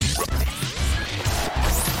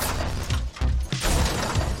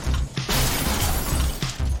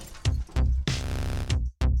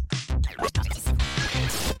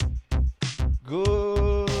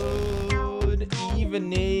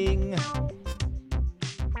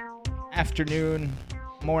afternoon,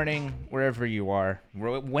 morning, wherever you are,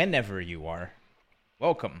 whenever you are.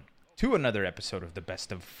 Welcome to another episode of the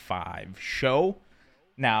Best of Five show.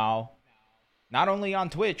 Now, not only on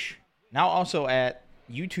Twitch, now also at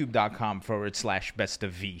youtube.com/Best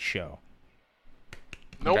of V show.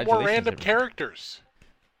 No more random characters.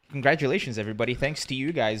 Congratulations, everybody. Thanks to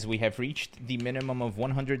you guys, we have reached the minimum of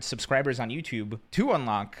 100 subscribers on YouTube to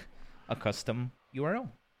unlock a custom URL.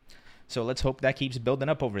 So let's hope that keeps building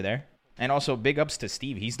up over there. And also, big ups to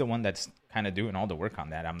Steve. He's the one that's kind of doing all the work on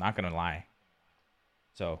that. I'm not going to lie.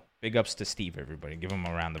 So, big ups to Steve, everybody. Give him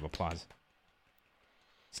a round of applause.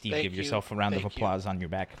 Steve, give yourself a round of applause on your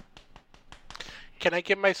back. Can I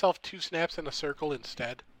give myself 2 snaps in a circle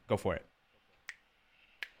instead? Go for it.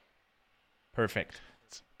 Perfect.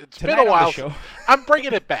 It's been a while. I'm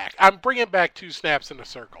bringing it back. I'm bringing back 2 snaps in a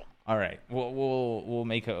circle. All right. We'll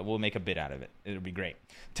make a bit out of it. It'll be great.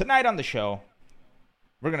 Tonight on the show,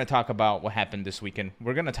 we're going to talk about what happened this weekend.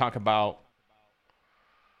 We're going to talk about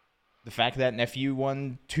the fact that Nephew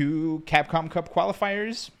won 2 Capcom Cup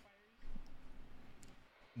qualifiers.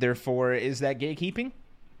 Therefore, is that gatekeeping?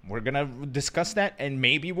 We're going to discuss that, and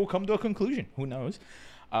maybe we'll come to a conclusion. Who knows?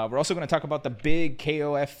 We're also going to talk about the big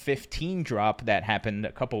KOF 15 drop that happened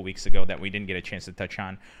a couple weeks ago that we didn't get a chance to touch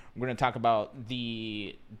on. We're going to talk about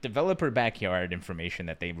the developer backyard information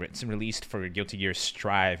that they released for Guilty Gear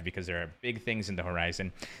Strive, because there are big things in the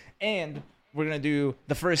horizon. And we're going to do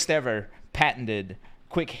the first ever patented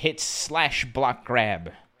quick hits / block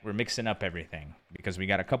grab. We're mixing up everything because we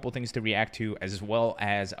got a couple things to react to, as well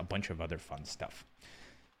as a bunch of other fun stuff.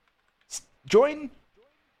 Join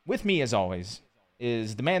with me, as always,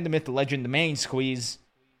 is the man, the myth, the legend, the main squeeze,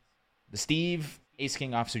 the Steve, Ace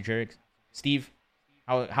King Officer Jurek. Steve,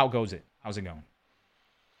 how goes it? How's it going?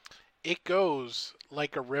 It goes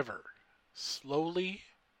like a river, slowly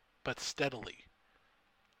but steadily.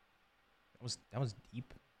 That was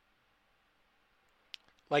deep.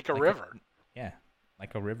 Like a river. Yeah,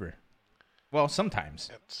 like a river. Well, sometimes.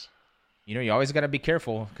 You always got to be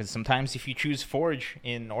careful, because sometimes if you choose Forge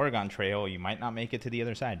in Oregon Trail, you might not make it to the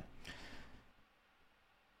other side.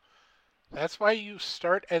 That's why you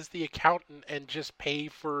start as the accountant and just pay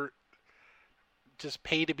to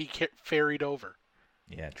be ferried over.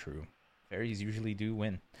 Yeah, true. Ferries usually do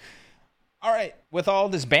win. All right, with all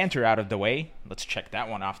this banter out of the way, let's check that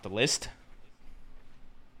one off the list.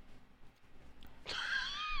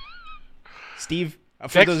 Steve,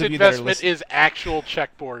 for Next those of you that are investment is actual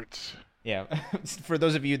checkboards. Yeah, for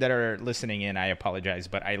those of you that are listening in, I apologize,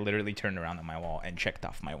 but I literally turned around on my wall and checked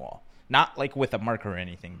off my wall. Not like with a marker or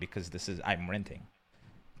anything, because I'm renting.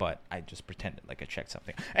 But I just pretended like I checked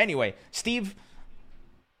something. Anyway, Steve,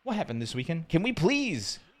 what happened this weekend? Can we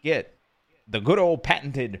please get the good old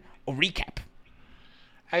patented recap?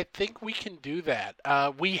 I think we can do that.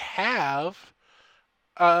 We have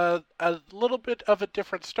a little bit of a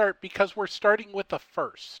different start because we're starting with a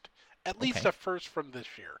first. At least a first from this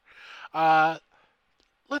year.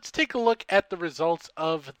 Let's take a look at the results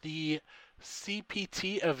of the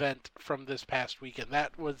CPT event from this past weekend.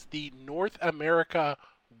 That was the North America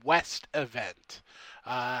West event.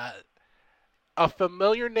 A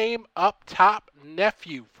familiar name up top,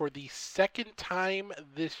 Nephew, for the second time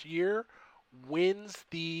this year, wins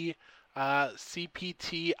the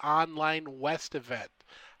CPT Online West event.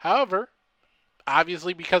 However,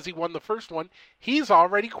 obviously because he won the first one, he's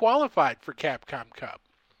already qualified for Capcom Cup.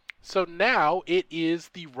 So now it is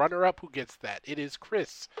the runner-up who gets that. It is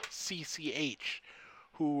Chris CCH,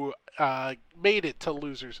 who made it to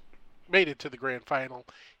the grand final.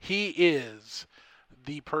 He is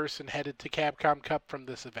the person headed to Capcom Cup from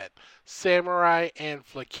this event. Samurai and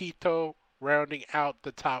Flaquito rounding out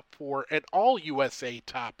the top 4 and all USA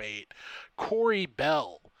top 8. Corey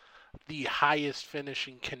Bell, the highest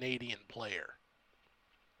finishing Canadian player.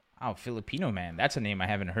 Oh, Filipino Man. That's a name I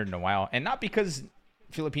haven't heard in a while. And not because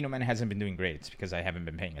Filipino Man hasn't been doing great. It's because I haven't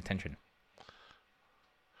been paying attention.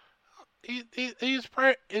 His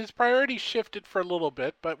priorities shifted for a little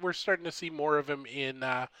bit, but we're starting to see more of him in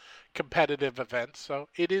competitive events. So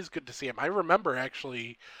it is good to see him. I remember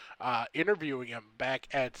actually interviewing him back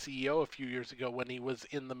at CEO a few years ago when he was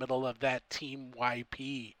in the middle of that Team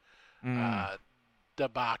YP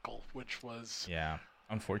debacle, which was... Yeah,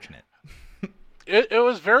 unfortunate. It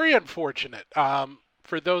was very unfortunate.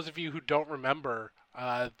 For those of you who don't remember,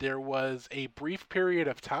 there was a brief period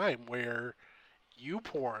of time where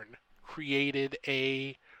YouPorn created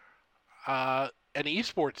an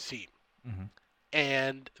esports team. Mm-hmm.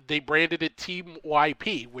 And they branded it Team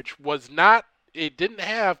YP, which was not, it didn't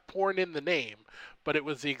have porn in the name, but it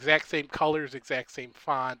was the exact same colors, exact same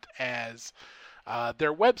font as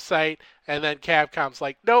their website. And then Capcom's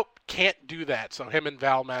like, nope, can't do that. So him and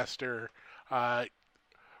Valmaster,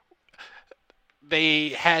 they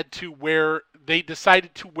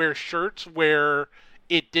decided to wear shirts where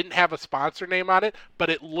it didn't have a sponsor name on it, but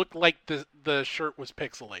it looked like the shirt was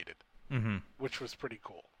pixelated, which was pretty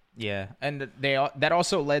cool. Yeah, and that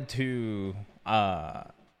also led to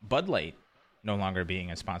Bud Light no longer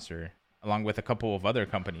being a sponsor, along with a couple of other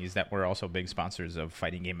companies that were also big sponsors of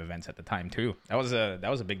fighting game events at the time too. That was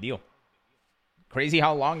a big deal. Crazy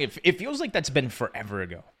how long it feels like that's been forever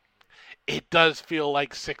ago. It does feel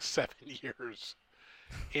like 6-7 years.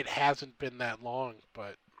 It hasn't been that long,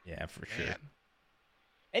 but yeah, for sure.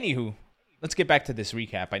 Anywho, let's get back to this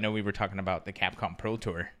recap. I know we were talking about the Capcom Pro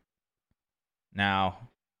Tour. Now,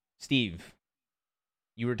 Steve,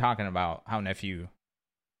 you were talking about how Nephew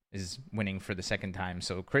is winning for the second time.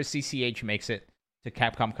 So Chris CCH makes it to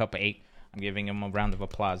Capcom Cup 8. I'm giving him a round of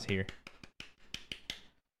applause here.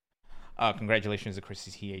 Congratulations to Chris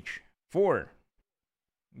CCH for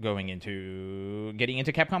getting into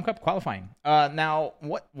Capcom Cup qualifying. Now,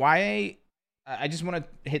 why? I just want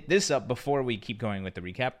to hit this up before we keep going with the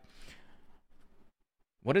recap.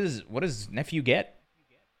 What does Nephew get?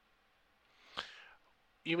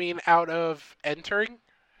 You mean out of entering?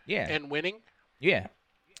 Yeah. And winning? Yeah.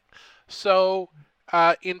 So,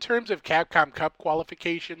 in terms of Capcom Cup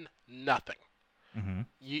qualification, nothing. Mm-hmm.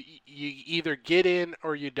 You either get in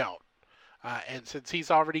or you don't. And since he's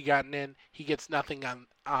already gotten in, he gets nothing on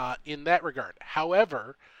in that regard.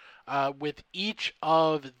 However, with each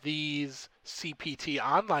of these CPT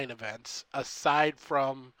online events, aside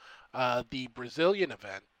from the Brazilian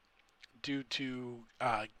event, due to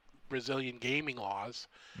Brazilian gaming laws,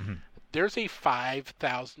 there's a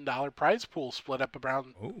 $5,000 prize pool split up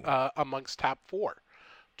around amongst top four.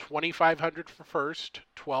 $2,500 for first,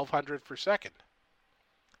 $1,200 for second,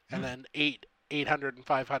 and then $800 and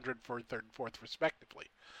 $500 for third and fourth, respectively.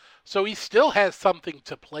 So he still has something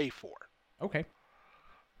to play for. Okay.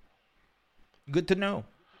 Good to know.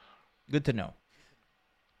 Good to know.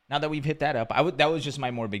 Now that we've hit that up, that was just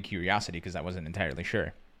my morbid curiosity because I wasn't entirely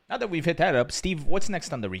sure. Now that we've hit that up, Steve, what's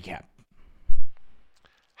next on the recap?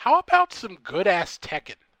 How about some good-ass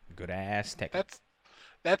Tekken? Good-ass Tekken.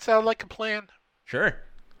 That sound like a plan? Sure.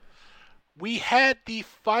 We had the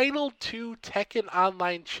final 2 Tekken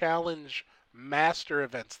Online Challenge Master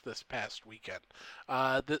events this past weekend.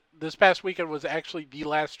 This past weekend was actually the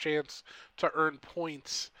last chance to earn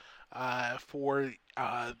points for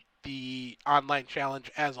the online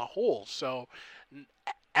challenge as a whole. So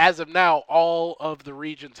as of now, all of the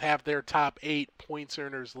regions have their top 8 points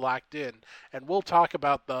earners locked in, and we'll talk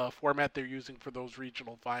about the format they're using for those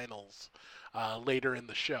regional finals later in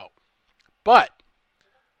the show. But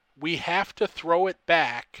we have to throw it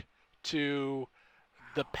back to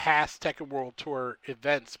the past Tekken World Tour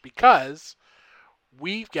events because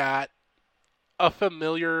we've got a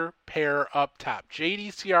familiar pair up top,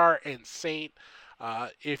 JDCR and Saint.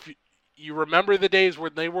 If you remember the days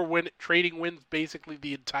when they were trading wins basically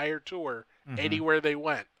the entire tour, anywhere they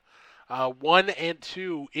went. 1 and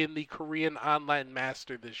 2 in the Korean Online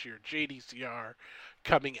Master this year. JDCR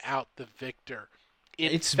coming out the victor.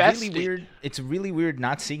 It's really weird. It's really weird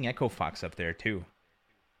not seeing Echo Fox up there too.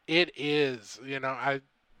 It is.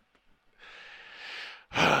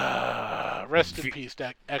 Rest in peace,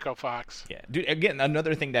 Echo Fox. Yeah, dude. Again,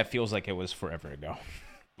 another thing that feels like it was forever ago,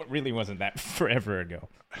 but really wasn't that forever ago.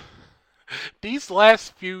 These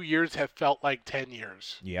last few years have felt like 10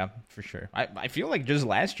 years. Yeah, for sure. I feel like just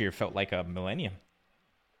last year felt like a millennium.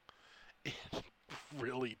 It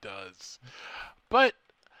really does. But,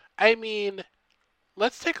 I mean,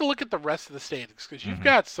 let's take a look at the rest of the standings, because you've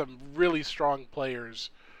got some really strong players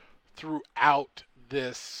throughout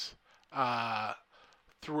this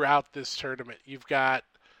tournament. You've got,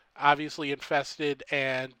 obviously, Infested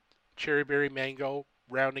and Cherryberry Mango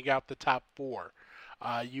rounding out the top 4.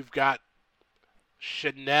 You've got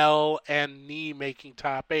Chanel and Nee making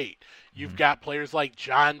top 8. You've got players like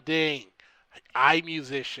John Ding,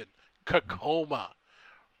 iMusician, Kakoma,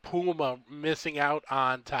 Puma missing out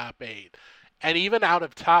on top 8. And even out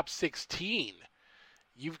of top 16,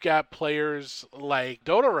 you've got players like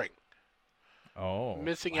Dodoring.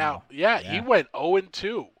 Missing out. Yeah, he went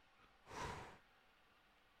 0-2.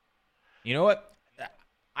 You know what?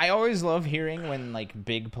 I always love hearing when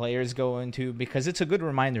big players go into, because it's a good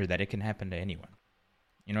reminder that it can happen to anyone.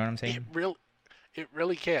 You know what I'm saying? It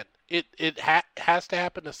really can. It has to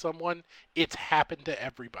happen to someone. It's happened to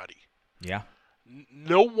everybody. Yeah.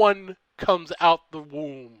 No one comes out the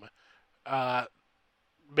womb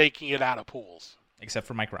making it out of pools. Except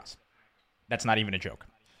for Mike Ross. That's not even a joke.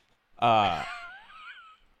 Yeah,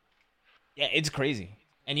 it's crazy.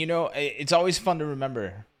 And it's always fun to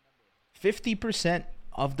remember 50%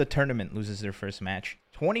 of the tournament loses their first match.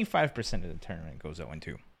 25% of the tournament goes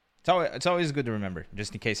 0-2. It's always good to remember,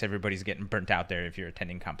 just in case everybody's getting burnt out there if you're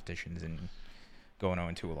attending competitions and going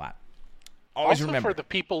 0-2 a lot. Always remember. For the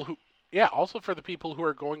people who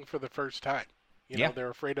are going for the first time. You know, they're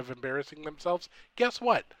afraid of embarrassing themselves. Guess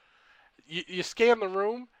what? You scan the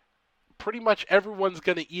room, pretty much everyone's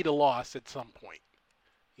going to eat a loss at some point.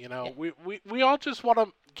 You know, we all just want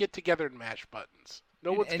to get together and mash buttons.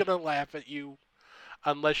 No one's going to laugh at you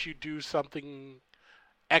unless you do something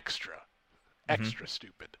extra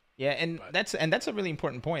stupid. Yeah, and that's a really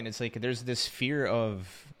important point. It's like there's this fear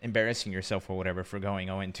of embarrassing yourself or whatever for going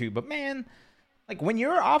 0-2. But man, like when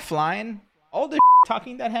you're offline, all the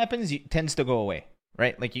talking that happens tends to go away,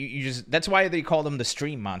 right? Like you just, that's why they call them the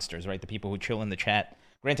stream monsters, right? The people who chill in the chat.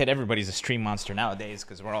 Granted, everybody's a stream monster nowadays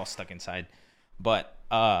because we're all stuck inside. But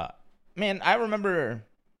man, I remember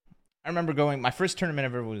going. My first tournament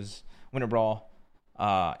ever was Winter Brawl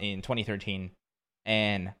in 2013,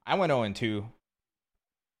 and I went 0-2.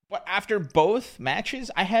 But after both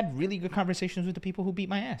matches, I had really good conversations with the people who beat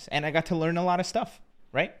my ass, and I got to learn a lot of stuff.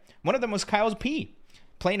 Right? One of them was Kyle's P,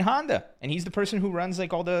 playing Honda, and he's the person who runs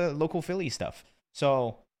like all the local Philly stuff.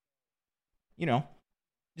 So, you know,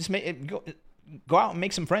 just go out and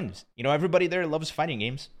make some friends. You know, everybody there loves fighting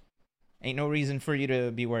games. Ain't no reason for you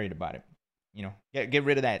to be worried about it. You know, get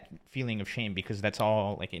rid of that feeling of shame because that's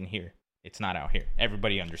all like in here. It's not out here.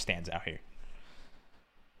 Everybody understands out here.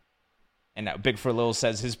 And Big for Lil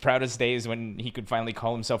says his proudest days when he could finally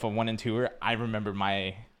call himself a 1-2er. I remember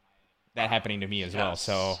that happening to me as well.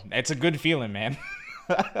 So it's a good feeling, man.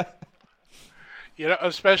 You know,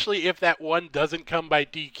 especially if that one doesn't come by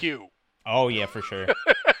DQ. Oh yeah, for sure.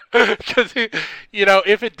 Because you know,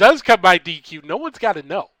 if it does come by DQ, no one's got to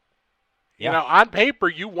know. Yeah. You know, on paper,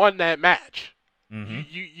 you won that match. Mm-hmm.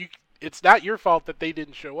 You it's not your fault that they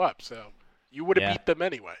didn't show up. So you would have beat them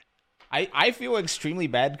anyway. I feel extremely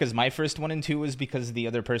bad because my first 1-2 was because the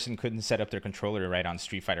other person couldn't set up their controller right on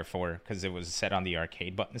Street Fighter 4 because it was set on the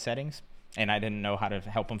arcade button settings, and I didn't know how to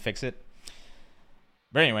help them fix it.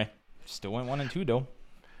 But anyway, still went 1-2 though.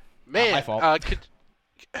 Man, not my fault.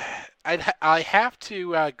 I have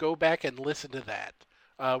to go back and listen to that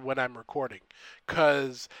when I'm recording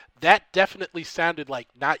because that definitely sounded like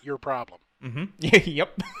not your problem. Mm-hmm.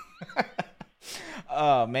 Yep.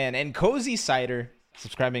 Oh man, and Cozy Cider.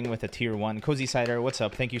 Subscribing with a tier 1. Cozy Cider, what's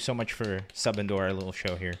up? Thank you so much for subbing to our little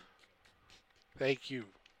show here. Thank you.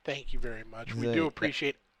 Thank you very much. We do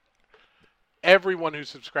appreciate everyone who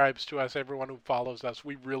subscribes to us, everyone who follows us.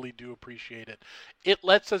 We really do appreciate it. It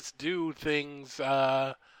lets us do things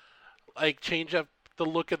like change up the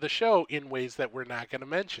look of the show in ways that we're not going to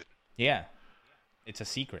mention. Yeah. It's a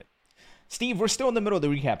secret. Steve, we're still in the middle of the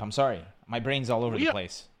recap. I'm sorry. My brain's all over the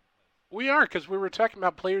place. We are, because we were talking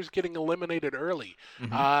about players getting eliminated early.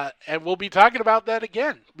 Mm-hmm. And we'll be talking about that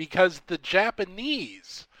again, because the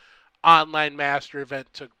Japanese online master event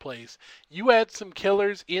took place. You had some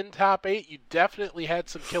killers in top 8. You definitely had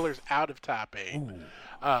some killers out of top 8.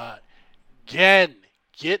 Gen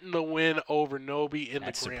getting the win over Nobi in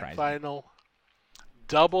the grand final.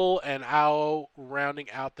 Double and Ao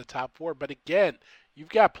rounding out the top 4. But again, you've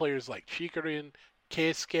got players like Chikarin,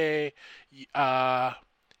 Keisuke,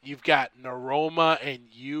 you've got Naroma and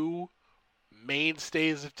Yu,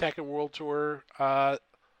 mainstays of Tekken World Tour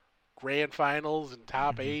grand finals and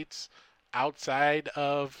top 8s outside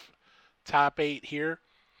of top 8 here.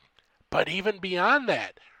 But even beyond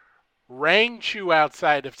that, Rangchu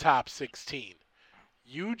outside of top 16.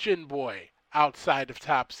 Yujin Boy outside of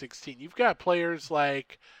top 16. You've got players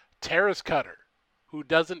like Terrace Cutter, who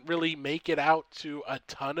doesn't really make it out to a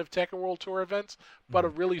ton of Tekken World Tour events, but a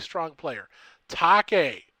really strong player.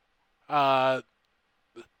 Take, not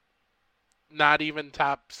even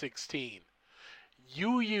top 16.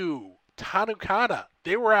 Yu, Tanukana,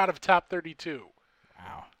 they were out of top 32.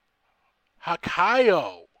 Wow.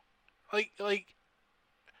 Hakayo, like,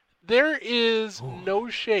 there is no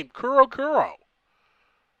shame. Kuro,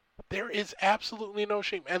 there is absolutely no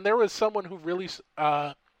shame. And there was someone who really,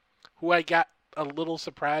 who I got a little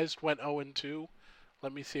surprised went 0-2.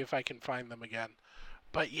 Let me see if I can find them again.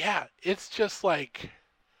 But yeah, it's just like,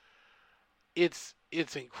 it's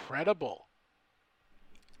incredible.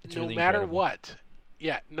 It's no really matter incredible. what.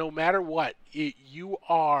 Yeah, no matter what, you're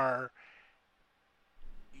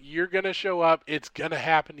going to show up. It's going to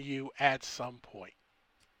happen to you at some point.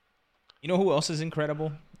 You know who else is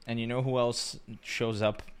incredible? And you know who else shows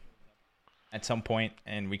up at some point,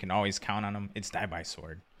 and we can always count on them? It's Die by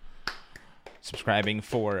Sword. Subscribing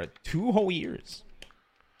for 2 whole years.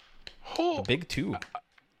 The big 2.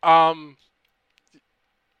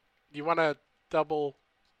 You want to double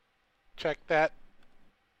Check that.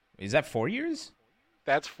 Is that 4 years?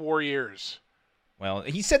 That's 4 years. Well,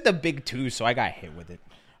 he said the big two, so I got hit with it.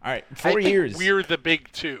 All right, I 4 think years. we're the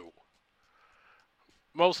big two.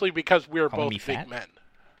 Mostly because we're Calling me both big fat? men.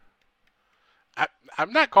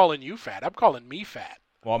 I'm not calling you fat. I'm calling me fat.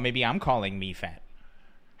 Well, maybe I'm calling me fat.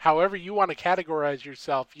 However you want to categorize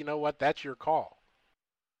yourself, you know what? That's your call.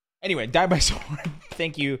 Anyway, Die by Sword.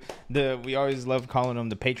 Thank you. We always love calling him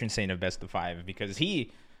the patron saint of Best of 5 because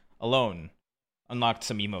he alone unlocked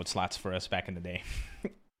some emote slots for us back in the day.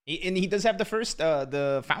 And he does have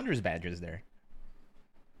the founders badges there.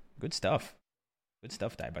 Good stuff. Good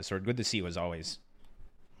stuff, Die by Sword. Good to see you as always.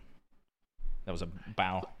 That was a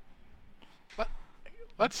bow.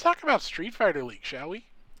 Let's talk about Street Fighter League, shall we?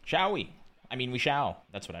 Shall we? I mean, we shall.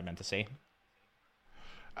 That's what I meant to say.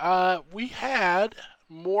 We had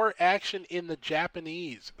more action in the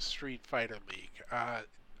Japanese Street Fighter League.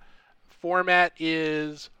 Format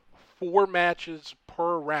is 4 matches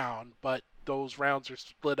per round, but those rounds are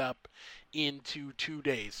split up into 2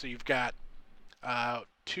 days. So you've got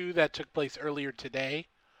 2 that took place earlier today,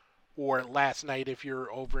 or last night if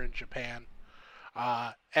you're over in Japan.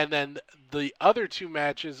 And then the other 2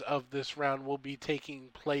 matches of this round will be taking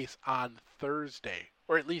place on Thursday,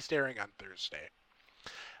 or at least airing on Thursday.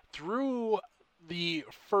 Through the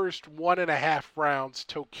first 1.5 rounds,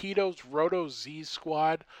 Tokido's Roto Z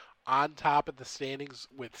Squad on top of the standings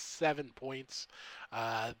with 7 points.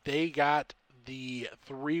 They got the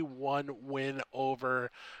 3-1 win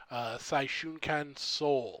over Saishunkan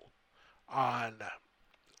Seoul on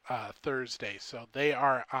Thursday, so they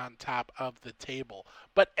are on top of the table.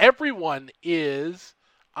 But everyone is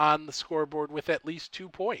on the scoreboard with at least 2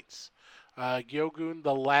 points. Gyogun,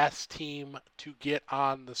 the last team to get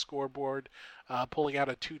on the scoreboard, pulling out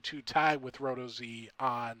a 2-2 tie with Roto Z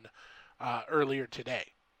on earlier today.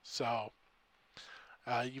 So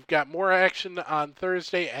you've got more action on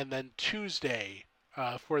Thursday and then Tuesday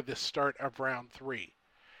for the start of round 3.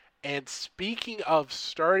 And speaking of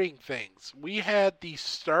starting things, we had the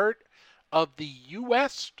start of the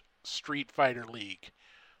U.S. Street Fighter League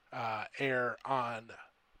air on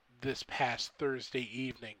this past Thursday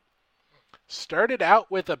evening. Started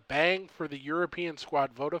out with a bang for the European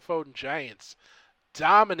squad, Vodafone Giants.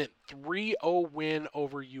 Dominant 3-0 win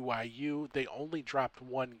over UIU. They only dropped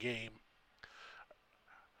 1 game.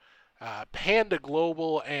 Panda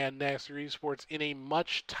Global and Nasser Esports in a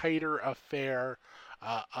much tighter affair.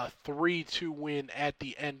 A 3-2 win at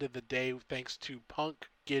the end of the day, thanks to Punk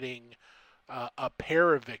getting a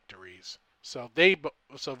pair of victories. So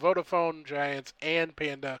Vodafone Giants and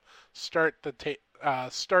Panda start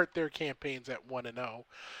their campaigns at 1-0.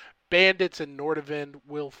 Bandits and Nordavind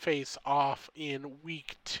will face off in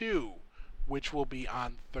week 2, which will be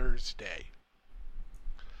on Thursday.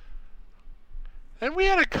 And we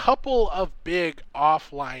had a couple of big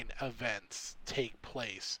offline events take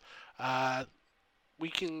place. We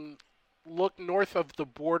can look north of the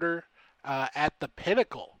border at the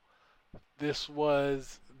Pinnacle. This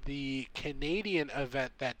was the Canadian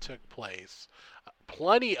event that took place.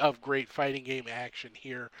 Plenty of great fighting game action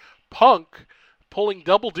here. Punk pulling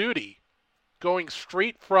double duty, going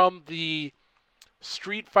straight from the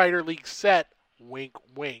Street Fighter League set, wink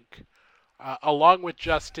wink, along with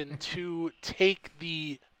Justin to take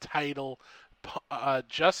the title.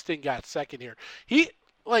 Justin got second here.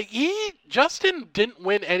 Justin didn't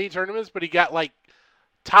win any tournaments, but he got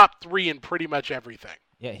top 3 in pretty much everything.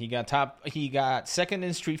 Yeah, he got second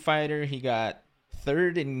in Street Fighter, he got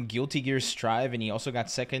third in Guilty Gear Strive, and he also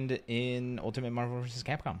got second in Ultimate Marvel vs.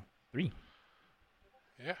 Capcom 3.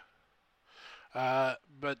 Yeah.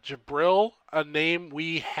 But Jabril, a name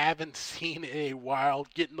we haven't seen in a while,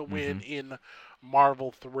 getting the win in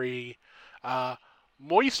Marvel 3.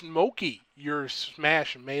 Moist Moki, your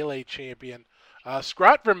Smash Melee champion.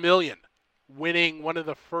 Scrot Vermillion winning one of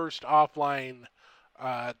the first offline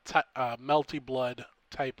Melty Blood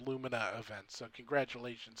type Lumina events. So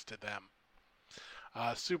congratulations to them.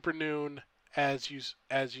 Super Noon, as you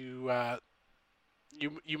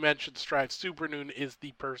mentioned, Strive. Super Noon is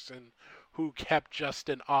the person who kept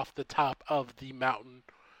Justin off the top of the mountain,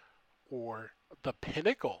 or the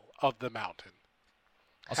pinnacle of the mountain.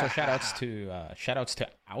 Also, shoutouts to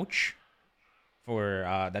Ouch.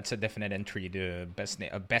 For that's a definite entry to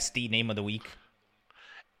bestie name of the week.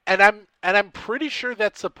 And I'm pretty sure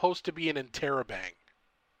that's supposed to be an Interrobang.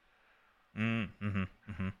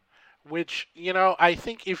 Which, I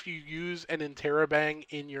think if you use an Interrobang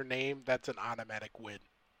in your name, that's an automatic win.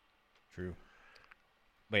 True.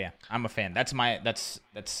 But yeah, I'm a fan. That's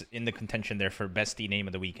in the contention there for bestie name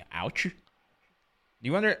of the week. Ouch.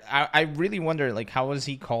 You wonder? I really wonder, how was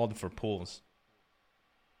he called for pulls?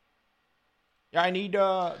 Yeah, I need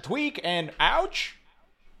tweak and ouch.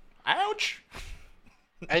 Ouch.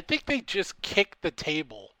 I think they just kick the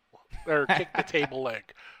table or kick the table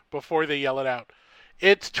leg before they yell it out.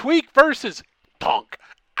 It's Tweak versus Donk.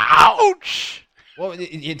 Ouch! Well,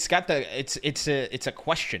 it's got the it's a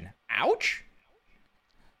question. Ouch.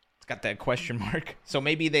 It's got that question mark. So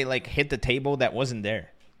maybe they like hit the table that wasn't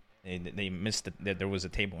there. They missed that there was a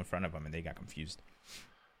table in front of them and they got confused.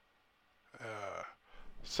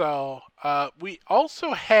 So we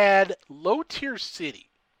also had Low Tier City.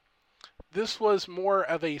 This was more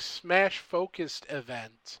of a Smash-focused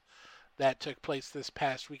event that took place this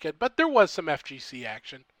past weekend, but there was some FGC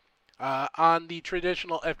action. On the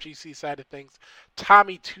traditional FGC side of things,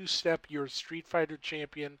 Tommy Two-Step, your Street Fighter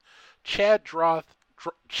champion, Chad draws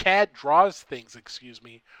things,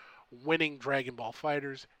 winning Dragon Ball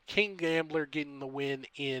Fighters, King Gambler getting the win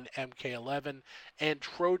in MK11, and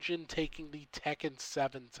Trojan taking the Tekken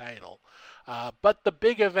 7 title. But the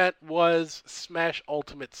big event was Smash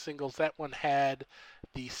Ultimate Singles. That one had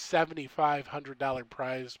the $7,500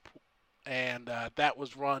 prize, and that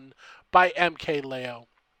was run by MK Leo,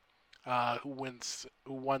 who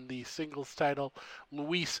won the singles title.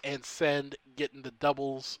 Luis and Send getting the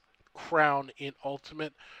doubles crown in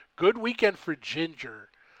Ultimate. Good weekend for Ginger.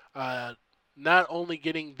 Not only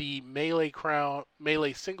getting the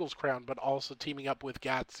melee singles crown, but also teaming up with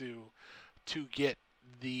Gatsu to get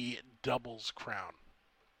the doubles crown.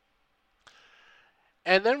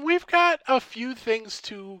 And then we've got a few things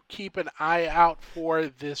to keep an eye out for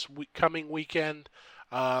this coming weekend.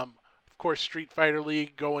 Of course, Street Fighter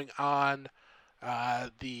League going on,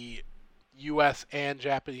 the U.S. and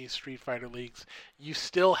Japanese Street Fighter Leagues. You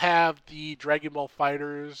still have the Dragon Ball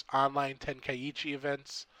Fighters online Tenkaichi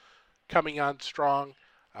events coming on strong.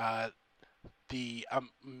 The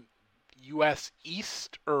U.S.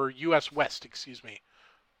 East, or U.S. West,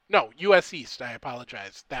 No, U.S. East, I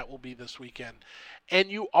apologize. That will be this weekend. And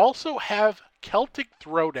you also have Celtic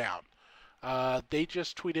Throwdown. They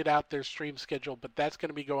just tweeted out their stream schedule, but that's going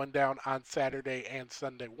to be going down on Saturday and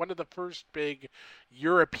Sunday. One of the first big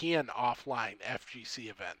European offline FGC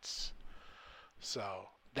events. So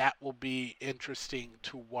that will be interesting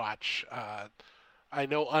to watch. I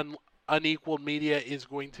know Unequaled Media is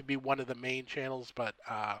going to be one of the main channels, but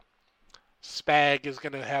Spag is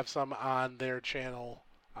going to have some on their channel.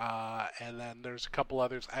 And then there's a couple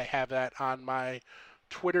others. I have that on my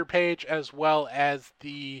Twitter page, as well as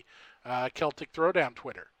the Celtic Throwdown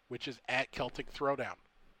Twitter, which is at Celtic Throwdown.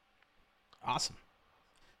 Awesome.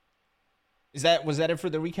 Was that it for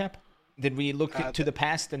the recap? Did we look to the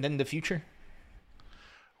past and then the future?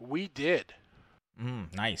 We did.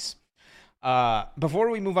 Nice. Before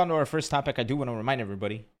we move on to our first topic, I do want to remind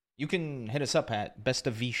everybody, you can hit us up at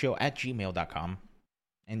bestofvshow@gmail.com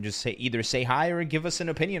and just either say hi or give us an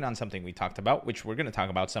opinion on something we talked about, which we're going to talk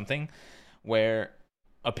about something where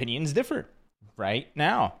opinions differ right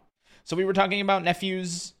now. So we were talking about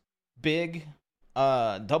Nephew's big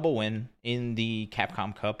double win in the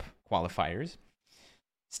Capcom Cup qualifiers.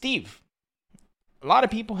 Steve, a lot of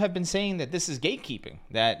people have been saying that this is gatekeeping,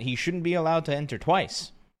 that he shouldn't be allowed to enter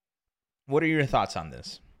twice. What are your thoughts on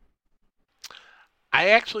this? I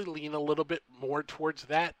actually lean a little bit more towards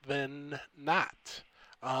that than not.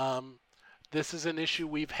 This is an issue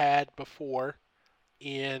we've had before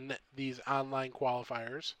in these online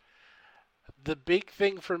qualifiers. The big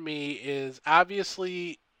thing for me is,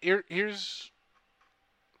 obviously, here's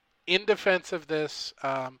in defense of this,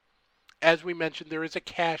 as we mentioned, there is a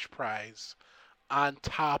cash prize on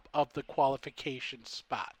top of the qualification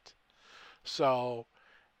spot. So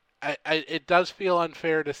it does feel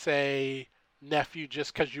unfair to say, Nephew,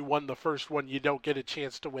 just because you won the first one, you don't get a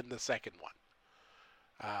chance to win the second one.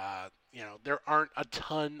 There aren't a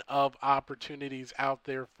ton of opportunities out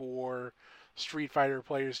there for Street Fighter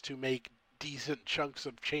players to make decent chunks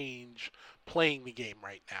of change playing the game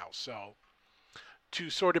right now. So to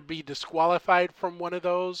sort of be disqualified from one of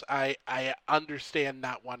those, I understand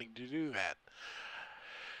not wanting to do that.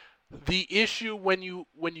 The issue when you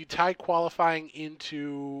tie qualifying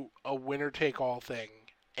into a winner-take-all thing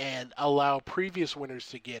and allow previous winners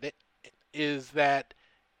to get it is that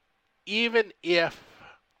even if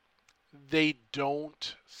they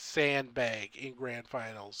don't sandbag in grand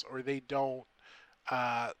finals, or they don't,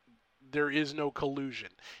 there is no collusion,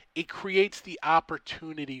 it creates the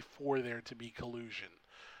opportunity for there to be collusion.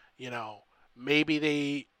 Maybe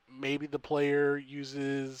the player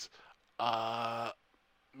uses,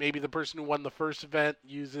 maybe the person who won the first event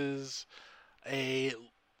uses a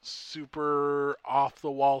super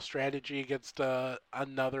off-the-wall strategy against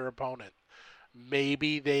another opponent.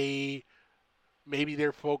 Maybe they maybe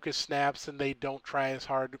their focus snaps and they don't try as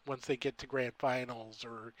hard once they get to grand finals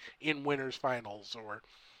or in winners finals.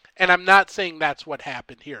 And I'm not saying that's what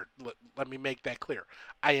happened here. Let me make that clear.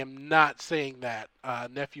 I am not saying that.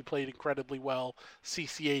 Nephew played incredibly well.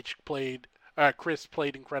 Chris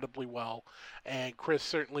played incredibly well, and Chris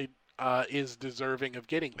certainly is deserving of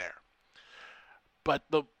getting there. But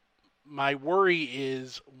my worry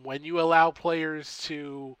is when you allow players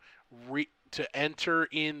to enter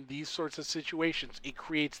in these sorts of situations, it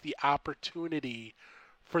creates the opportunity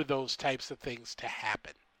for those types of things to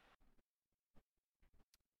happen.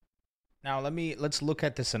 Now let's look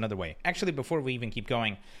at this another way. Actually, before we even keep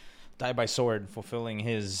going, Die by Sword, fulfilling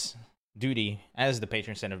his duty as the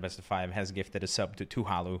patron saint of Best of Five, has gifted a sub to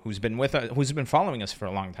Tuhalu, who's been following us for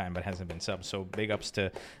a long time but hasn't been subbed. So big ups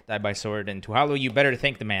to Die by Sword, and Tuhalu, you better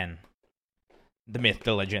thank the man, the myth,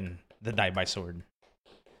 the legend, the Die by Sword.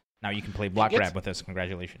 Now you can play Block Grab with us.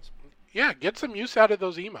 Congratulations. Yeah, get some use out of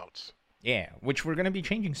those emotes. Yeah, which we're gonna be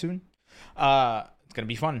changing soon. It's gonna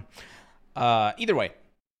be fun. Either way,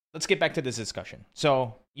 let's get back to this discussion.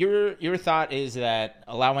 So your thought is that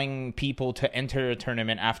allowing people to enter a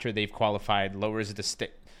tournament after they've qualified lowers the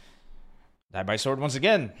stick. Die by Sword once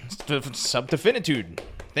again. Sub to Finitude.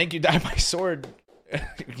 Thank you, Die by Sword.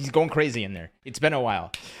 He's going crazy in there. It's been a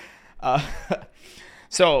while.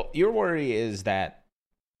 So your worry is that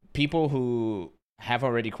people who have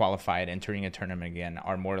already qualified entering a tournament again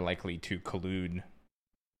are more likely to collude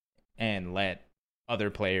and let other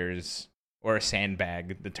players or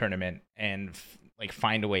sandbag the tournament and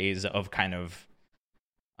find ways of kind of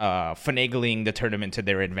finagling the tournament to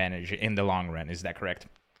their advantage in the long run. Is that correct?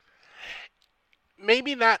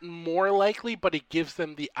 Maybe not more likely, but it gives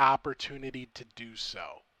them the opportunity to do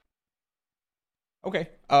so. Okay.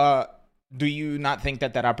 Do you not think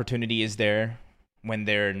that opportunity is there when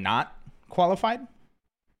they're not qualified?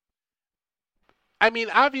 I mean,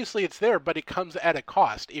 obviously it's there, but it comes at a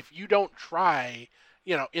cost. If you don't try,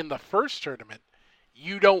 in the first tournament,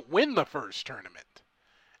 you don't win the first tournament.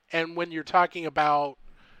 And when you're talking about,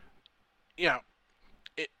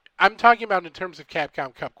 I'm talking about in terms of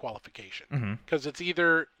Capcom Cup qualification, because it's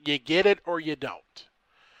either you get it or you don't.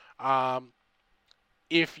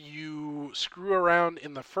 If you screw around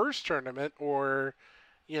in the first tournament or,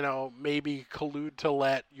 maybe collude to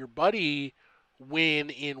let your buddy win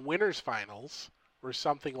in winners finals or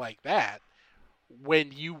something like that,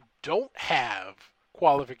 when you don't have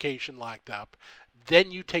qualification locked up,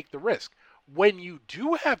 then you take the risk. When you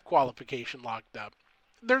do have qualification locked up,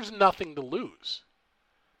 there's nothing to lose.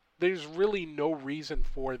 There's really no reason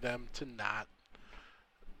for them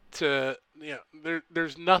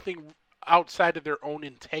there's nothing outside of their own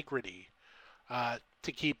integrity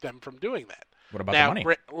to keep them from doing that. What about the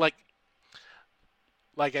money?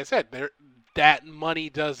 Like I said, that money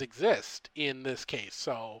does exist in this case,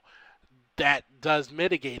 so that does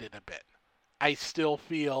mitigate it a bit. I still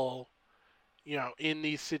feel, in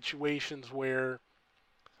these situations where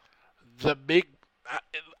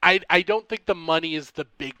I don't think the money is the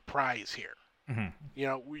big prize here.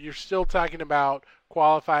 Mm-hmm. You're still talking about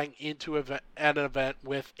qualifying into an event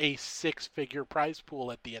with a 6-figure prize pool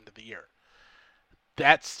at the end of the year.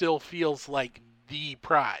 That still feels like the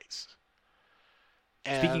prize.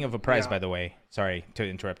 And, speaking of a prize, by the way, sorry to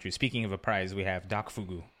interrupt you. Speaking of a prize, we have Doc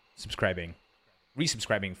Fugu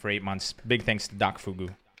resubscribing for 8 months. Big thanks to Doc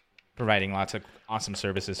Fugu, providing lots of awesome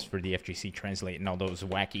services for the FGC Translate and all those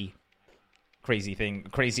wacky,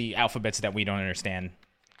 crazy alphabets that we don't understand.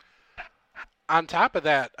 On top of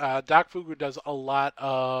that, Doc Fugu does a lot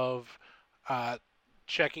of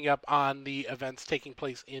checking up on the events taking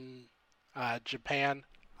place in Japan,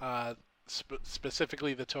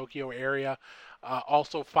 specifically the Tokyo area.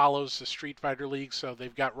 Also follows the Street Fighter League, so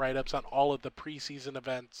they've got write-ups on all of the preseason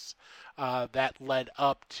events that led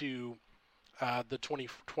up to the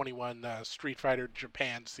 2021 Street Fighter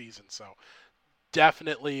Japan season. So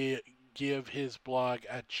definitely give his blog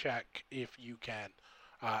a check if you can.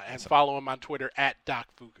 And awesome. Follow him on Twitter at Doc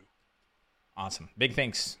Fugu. Awesome. Big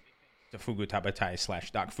thanks to Fugu Tabatai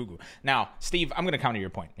 /Doc Fugu. Now, Steve, I'm going to counter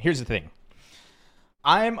your point. Here's the thing.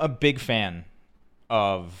 I'm a big fan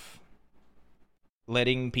of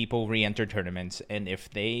letting people re-enter tournaments, and if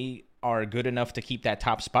they are good enough to keep that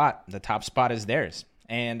top spot, the top spot is theirs.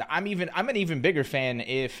 And I'm an even bigger fan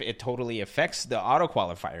if it totally affects the auto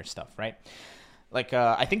qualifier stuff, right?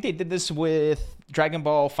 I think they did this with Dragon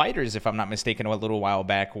Ball FighterZ, if I'm not mistaken, a little while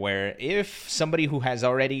back, where if somebody who has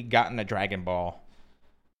already gotten a Dragon Ball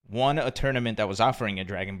won a tournament that was offering a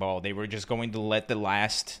Dragon Ball, they were just going to let the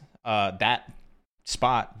last that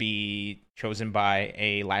spot be chosen by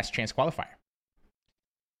a last chance qualifier.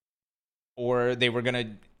 Or they were going to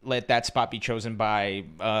let that spot be chosen by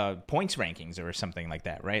points rankings or something like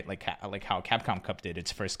that, right? Like how Capcom Cup did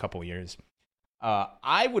its first couple years.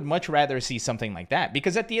 I would much rather see something like that,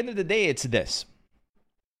 because at the end of the day, it's this.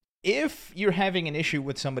 If you're having an issue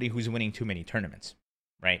with somebody who's winning too many tournaments,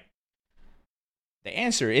 right? The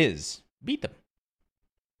answer is beat them.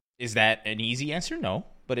 Is that an easy answer? No,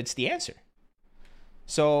 but it's the answer.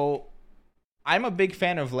 So I'm a big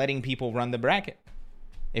fan of letting people run the bracket.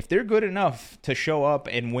 If they're good enough to show up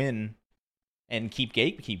and win and keep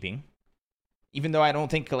gatekeeping, even though I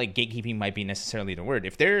don't think like gatekeeping might be necessarily the word,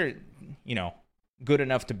 if they're, good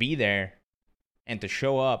enough to be there and to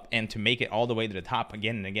show up and to make it all the way to the top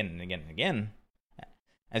again and again and again and again,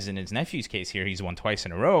 as in his nephew's case here, he's won twice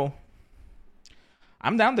in a row,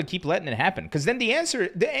 I'm down to keep letting it happen. Because then the answer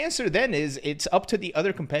then is it's up to the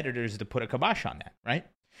other competitors to put a kibosh on that, right?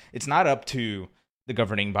 It's not up to the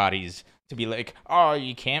governing bodies to be like, oh,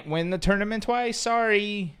 you can't win the tournament twice,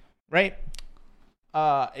 sorry, right?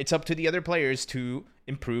 It's up to the other players to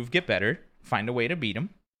improve, get better, find a way to beat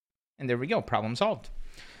them, and there we go, problem solved.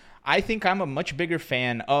 I think I'm a much bigger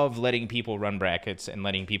fan of letting people run brackets and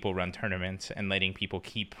letting people run tournaments and letting people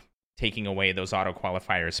keep taking away those auto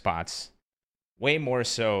qualifier spots, way more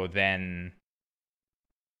so than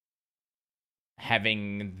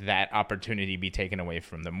having that opportunity be taken away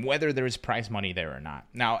from them, whether there's prize money there or not.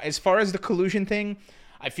 Now, as far as the collusion thing,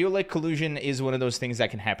 I feel like collusion is one of those things that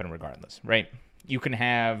can happen regardless, right? You can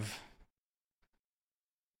have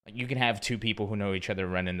two people who know each other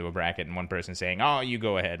run into a bracket and one person saying, oh, you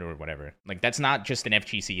go ahead or whatever. Like, that's not just an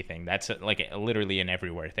FGC thing. That's literally an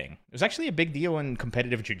everywhere thing. It was actually a big deal in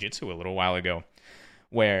competitive jiu-jitsu a little while ago,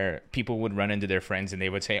 where people would run into their friends and they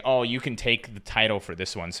would say, oh, you can take the title for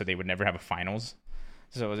this one. So they would never have a finals.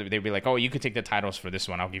 So they'd be like, oh, you could take the titles for this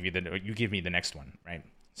one. You give me the next one, right?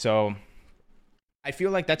 So I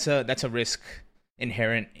feel like that's a risk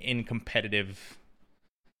inherent in a competitive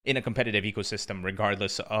ecosystem,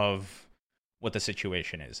 regardless of what the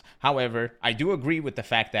situation is. However, I do agree with the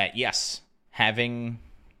fact that, yes, having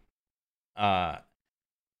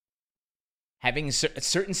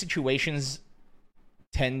certain situations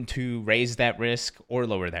tend to raise that risk or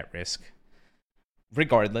lower that risk.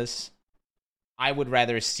 Regardless, I would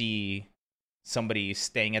rather see somebody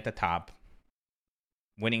staying at the top,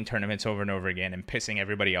 winning tournaments over and over again, and pissing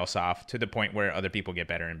everybody else off to the point where other people get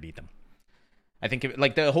better and beat them. I think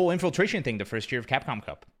like the whole infiltration thing the first year of Capcom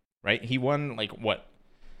Cup, right? He won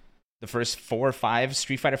the first 4 or 5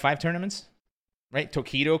 Street Fighter V tournaments, right?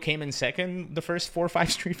 Tokido came in second the first 4 or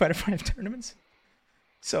 5 Street Fighter V tournaments.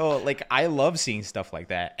 So, I love seeing stuff like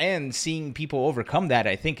that. And seeing people overcome that,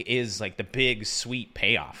 I think, is, the big, sweet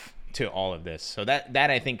payoff to all of this. So that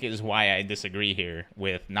I think, is why I disagree here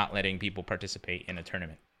with not letting people participate in a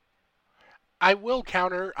tournament. I will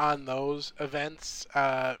counter on those events.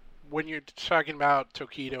 When you're talking about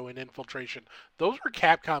Tokido and Infiltration, those were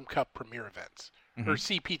Capcom Cup Premier events, or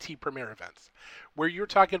CPT Premier events, where you're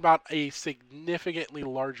talking about a significantly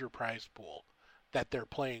larger prize pool that they're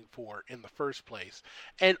playing for in the first place.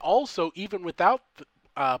 And also, even without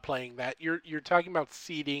playing that, you're talking about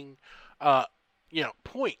seeding,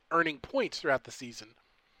 earning points throughout the season,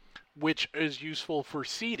 which is useful for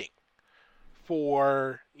seeding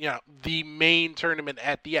for, the main tournament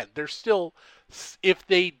at the end. There's still, if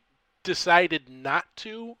they decided not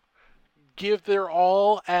to give their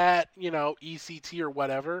all at, ECT or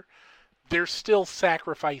whatever, they're still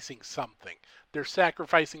sacrificing something. They're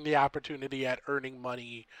sacrificing the opportunity at earning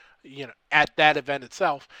money, at that event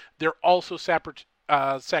itself. They're also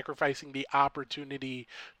sacrificing the opportunity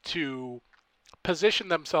to position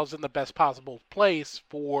themselves in the best possible place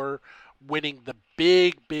for winning the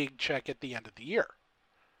big check at the end of the year.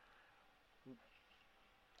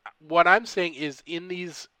 What I'm saying is in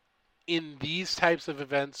these types of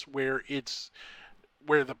events where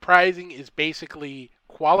the prizing is basically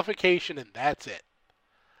qualification and that's it.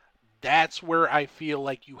 That's where I feel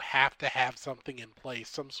like you have to have something in place,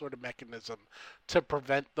 some sort of mechanism to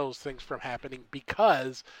prevent those things from happening,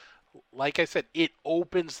 because, like I said, it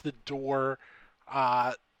opens the door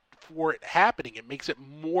for it happening. It makes it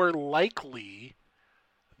more likely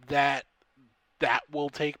that will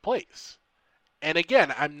take place. And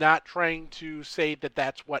again, I'm not trying to say that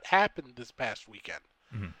that's what happened this past weekend.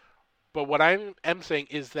 Mm-hmm. But what I am saying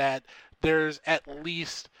is that there's at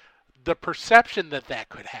least the perception that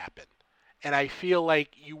could happen. And I feel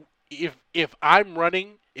like if I'm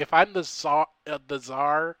the czar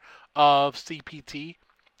of CPT,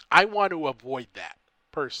 I want to avoid that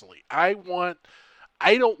personally. I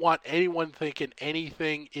don't want anyone thinking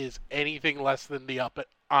anything is anything less than the up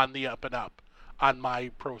and up on my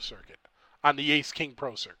pro circuit, on the Ace King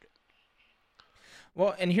Pro circuit.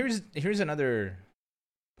 Well, and here's another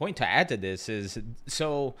point to add to this is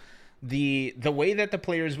so the way that the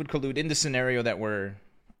players would collude in the scenario that we're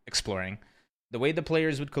exploring, the way the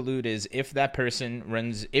players would collude is if the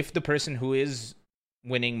person who is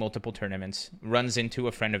winning multiple tournaments runs into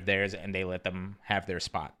a friend of theirs and they let them have their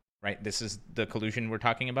spot, right? This is the collusion we're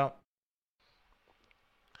talking about.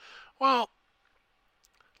 Well,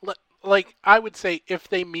 like I would say if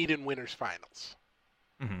they meet in winners finals,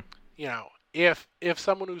 Mm-hmm. you know, if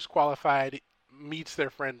someone who's qualified meets their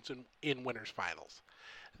friends in winners finals,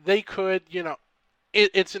 they could,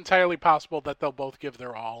 it's entirely possible that they'll both give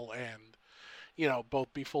their all and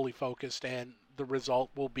both be fully focused, and the result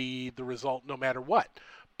will be the result no matter what.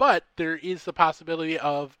 But there is the possibility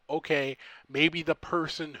of, okay, maybe the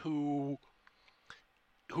person who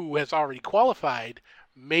has already qualified,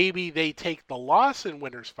 maybe they take the loss in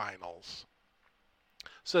winners finals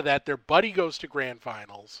so that their buddy goes to grand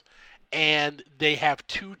finals and they have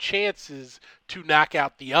two chances to knock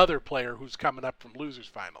out the other player who's coming up from losers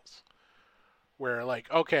finals. Where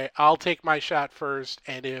like, okay, I'll take my shot first,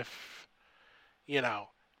 and if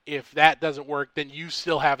that doesn't work, then you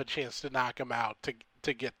still have a chance to knock him out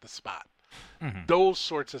to get the spot. Mm-hmm. Those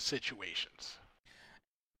sorts of situations.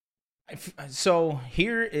 So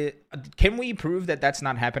can we prove that that's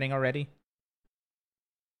not happening already?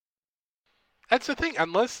 That's the thing.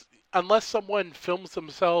 Unless someone films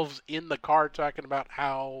themselves in the car talking about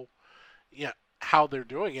how they're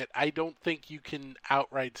doing it, I don't think you can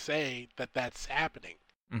outright say that that's happening.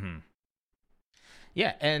 Mm-hmm.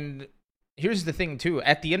 Yeah, and here's the thing too.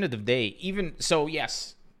 At the end of the day, even so,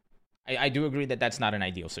 yes, I do agree that that's not an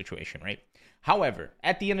ideal situation, right? However,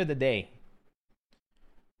 at the end of the day,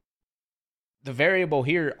 the variable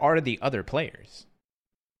here are the other players,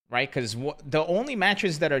 right? Because the only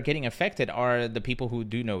matches that are getting affected are the people who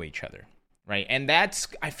do know each other, right? And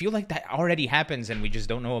I feel like that already happens and we just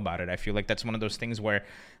don't know about it. I feel like that's one of those things where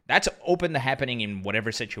that's open to happening in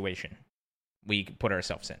whatever situation we put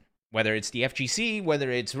ourselves in. Whether it's the FGC,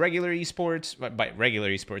 whether it's regular esports, by regular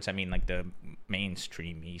esports, I mean like the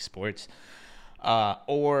mainstream esports,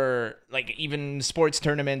 or like even sports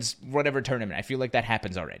tournaments, whatever tournament. I feel like that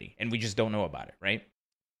happens already, and we just don't know about it, right?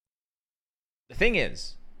 The thing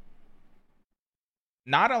is,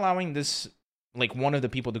 not allowing this, like one of the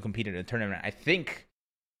people to compete in a tournament, I think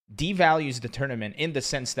devalues the tournament in the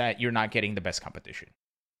sense that you're not getting the best competition.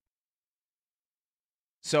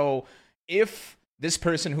 So if this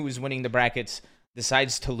person who is winning the brackets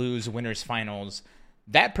decides to lose winners finals,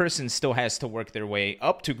 that person still has to work their way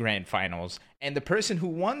up to grand finals, and the person who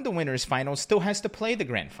won the winners finals still has to play the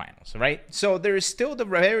grand finals, right? So there is still the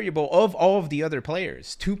variable of all of the other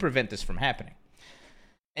players to prevent this from happening.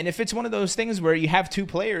 And if it's one of those things where you have two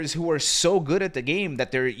players who are so good at the game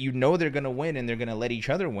that they're going to win and they're going to let each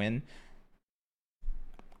other win,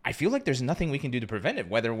 I feel like there's nothing we can do to prevent it,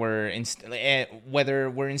 whether we're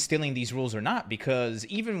instilling these rules or not. Because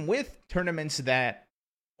even with tournaments that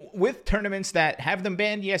have them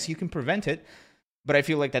banned, yes, you can prevent it, but I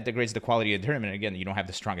feel like that degrades the quality of the tournament. Again, you don't have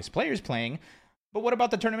the strongest players playing. But what about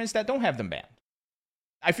the tournaments that don't have them banned?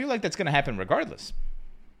 I feel like that's going to happen regardless.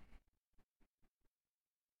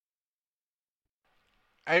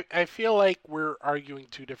 I feel like we're arguing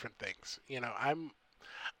two different things. I'm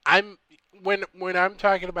when I'm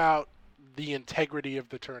talking about the integrity of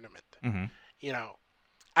the tournament. Mm-hmm.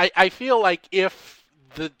 I feel like if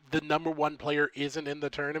the number one player isn't in the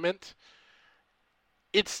tournament,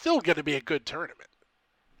 it's still going to be a good tournament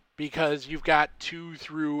because you've got two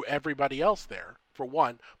through everybody else there for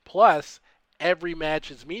one. Plus, every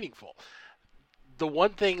match is meaningful. The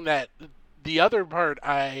one thing that the other part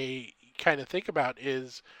I kind of think about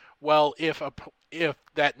is, well, if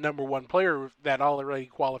that number one player, that already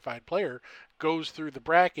qualified player, goes through the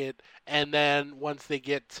bracket, and then once they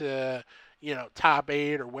get to top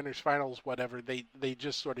 8 or winners finals, whatever, they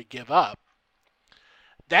just sort of give up.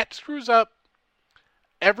 That screws up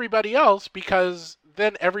everybody else because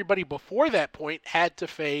then everybody before that point had to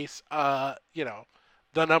face the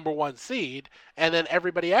number one seed, and then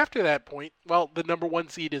everybody after that point, well, the number one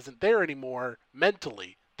seed isn't there anymore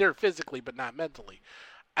mentally. They're physically, but not mentally.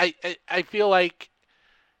 I feel like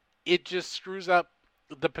it just screws up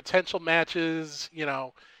the potential matches.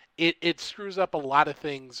 It screws up a lot of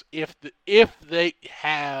things if they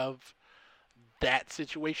have that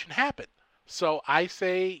situation happen. So I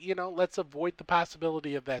say, let's avoid the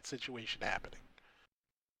possibility of that situation happening.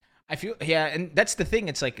 I feel, yeah, and that's the thing.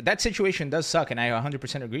 It's like that situation does suck, and I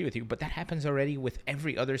 100% agree with you, but that happens already with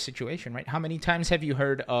every other situation, right? How many times have you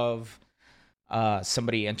heard of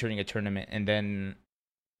somebody entering a tournament and then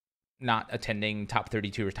not attending top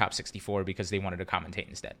 32 or top 64 because they wanted to commentate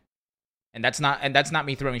instead? And that's not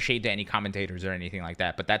me throwing shade to any commentators or anything like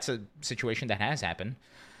that, but that's a situation that has happened.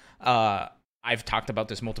 I've talked about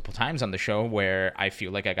this multiple times on the show where I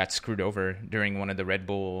feel like I got screwed over during one of the Red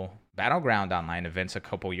Bull Battleground online events a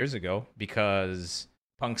couple years ago because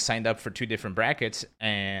Punk signed up for 2 different brackets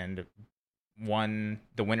and won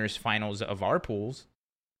the winners finals of our pools,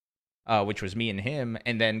 which was me and him,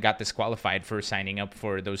 and then got disqualified for signing up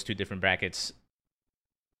for those 2 different brackets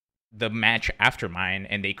the match after mine,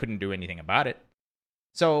 and they couldn't do anything about it.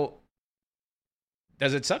 So,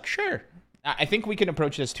 does it suck? Sure. I think we can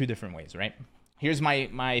approach this 2 different ways, right? Here's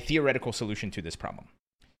my theoretical solution to this problem.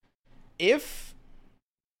 If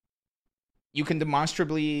you can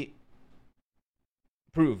demonstrably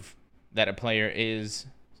prove that a player is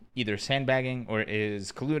either sandbagging or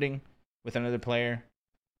is colluding with another player,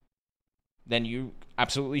 then you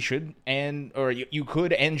absolutely should you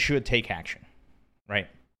could and should take action, right?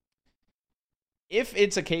 If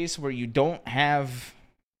it's a case where you don't have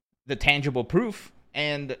the tangible proof,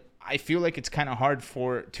 and I feel like it's kind of hard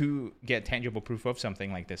to get tangible proof of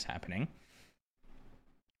something like this happening,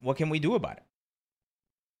 what can we do about it?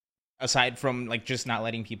 Aside from like just not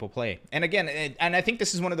letting people play. And again, and I think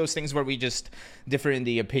this is one of those things where we just differ in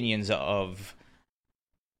the opinions of,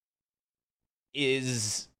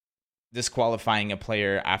 is disqualifying a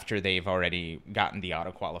player after they've already gotten the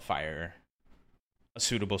auto qualifier a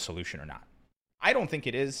suitable solution or not? I don't think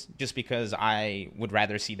it is, just because I would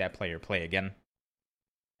rather see that player play again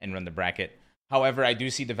and run the bracket. However, I do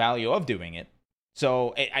see the value of doing it.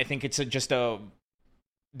 So I think it's just a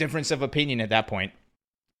difference of opinion at that point.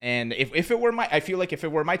 And if it were I feel like if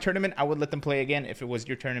it were my tournament, I would let them play again. If it was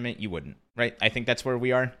your tournament, you wouldn't, right? I think that's where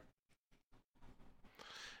we are.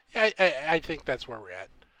 Yeah, I think that's where we're at.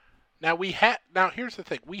 Now here's the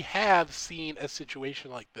thing: we have seen a situation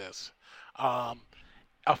like this. A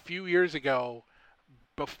few years ago,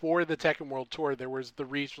 before the Tekken World Tour, there was the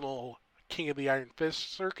regional King of the Iron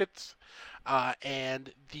Fist circuits,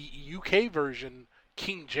 and the UK version,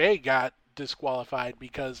 King J got disqualified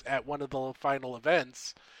because at one of the final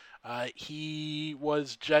events, he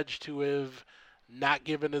was judged to have not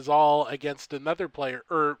given his all against another player,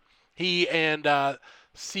 or he and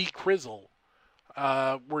C. Crizzle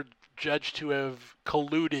were judged to have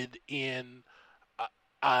colluded in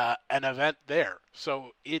an event there.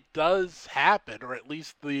 So it does happen, or at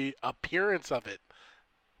least the appearance of it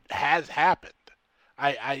has happened.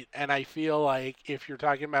 I feel like if you're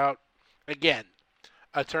talking about, again,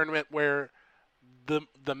 a tournament where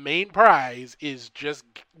the main prize is just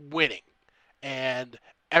winning and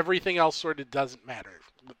everything else sort of doesn't matter,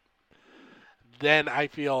 then I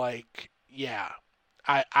feel like, yeah,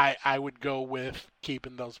 I would go with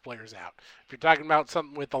keeping those players out. If you're talking about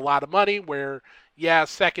something with a lot of money where, yeah,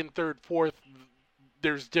 second, third, fourth,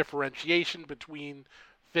 there's differentiation between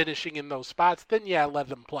finishing in those spots, then yeah, let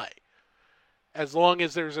them play. As long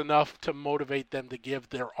as there's enough to motivate them to give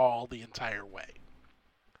their all the entire way.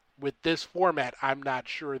 With this format, I'm not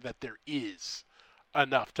sure that there is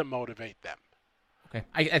enough to motivate them. Okay,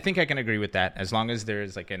 I think I can agree with that. As long as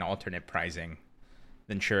there's like an alternate pricing,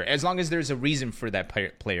 then sure. As long as there's a reason for that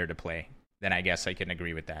player to play, then I guess I can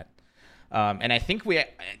agree with that. And I think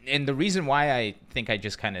and the reason why I think I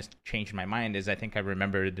just kind of changed my mind is I think I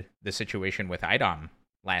remembered the situation with IDOM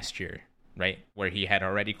last year, right? Where he had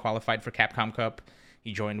already qualified for Capcom Cup.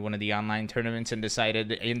 He joined one of the online tournaments and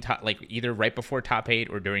decided either right before top 8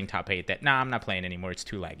 or during top 8 that, I'm not playing anymore. It's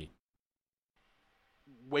too laggy.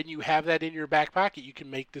 When you have that in your back pocket, you can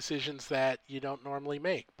make decisions that you don't normally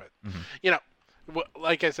make. But, you know,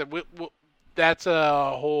 like I said, that's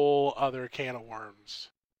a whole other can of worms.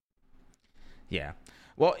 Yeah.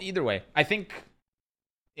 Well, either way, I think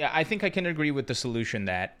I can agree with the solution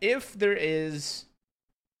that if there is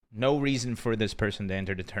no reason for this person to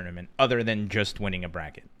enter the tournament other than just winning a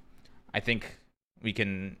bracket, I think we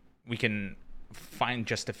can find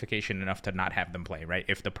justification enough to not have them play, right?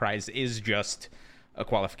 If the prize is just a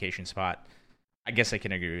qualification spot, I guess I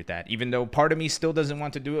can agree with that. Even though part of me still doesn't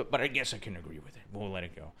want to do it, but I guess I can agree with it. We'll let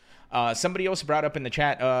it go. Somebody else brought up in the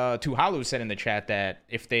chat, Tuhalu said in the chat that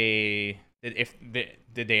if did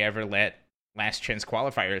they ever let last chance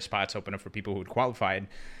qualifier spots open up for people who had qualified?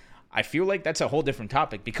 I feel like that's a whole different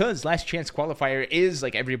topic because last chance qualifier is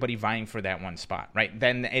like everybody vying for that one spot, right?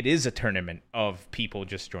 Then it is a tournament of people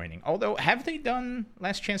just joining. Although, have they done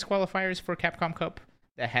last chance qualifiers for Capcom Cup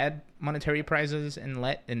that had monetary prizes and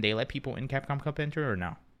they let people in Capcom Cup enter, or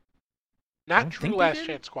no? Not true last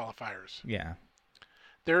chance qualifiers. Yeah.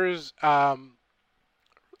 There's a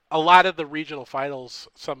lot of the regional finals,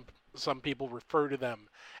 some some people refer to them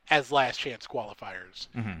as last chance qualifiers,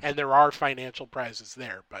 Hmm. and there are financial prizes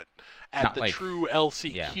there, but at Not the like, true yeah.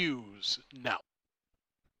 LCQs, no.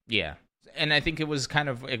 Yeah. And I think it was kind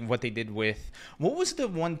of like what they did with what was the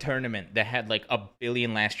one tournament that had like a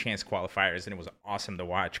billion last chance qualifiers, and it was awesome to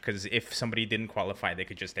watch because if somebody didn't qualify, they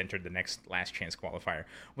could just enter the next last chance qualifier.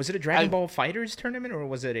 Was it a Dragon I Ball Fighters tournament or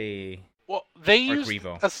was it a Well, they Arc used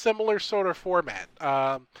Revo? a similar sort of format,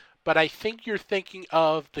 but I think you're thinking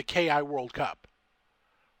of the KI World Cup,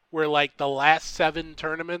 where like the last 7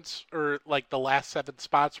 tournaments or like the last 7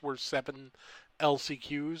 spots were 7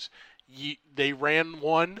 LCQs. They ran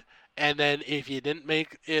one, and then if you didn't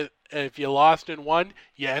make it, if you lost in one,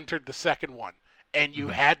 you entered the second one, and you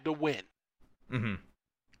Hmm. had to win. Hmm.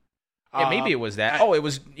 Yeah, maybe it was that. I, Oh, it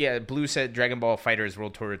was, yeah. Blue said Dragon Ball Fighters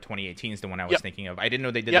World Tour 2018 is the one I was yep, thinking of. I didn't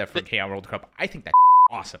know they did that yep, for KL World Cup. I think that's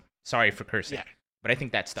awesome. Sorry for cursing, yeah, but I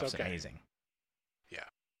think that it's stuff's okay. amazing. Yeah,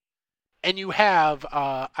 and you have,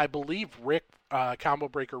 I believe Rick, Combo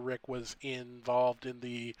Breaker Rick was involved in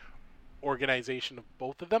the organization of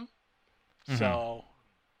both of them. Hmm. So,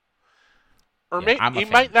 or Yeah, I'm a he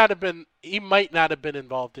fan. might not have been. He might not have been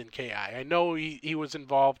involved in KI. I know he was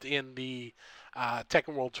involved in the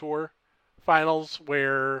Tekken World Tour finals,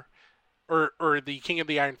 where or the King of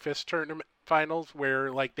the Iron Fist tournament finals,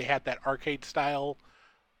 where like they had that arcade style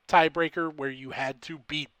tiebreaker where you had to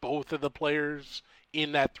beat both of the players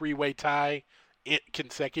in that 3-way tie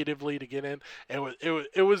consecutively to get in.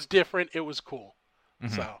 It was different. It was cool. Hmm.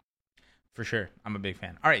 So For sure. I'm a big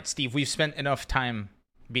fan. All right, Steve, we've spent enough time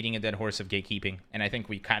beating a dead horse of gatekeeping, and I think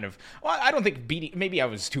we kind of, well, I don't think beating, maybe I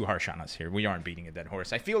was too harsh on us here. We aren't beating a dead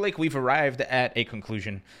horse. I feel like we've arrived at a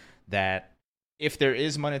conclusion that if there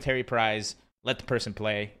is monetary prize, let the person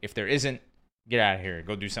play. If there isn't, get out of here.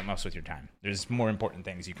 Go do something else with your time. There's more important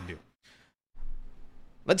things you can do.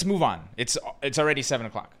 Let's move on. It's already 7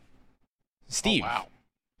 o'clock. oh Steve, wow.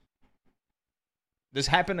 this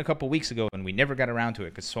happened a couple weeks ago, and we never got around to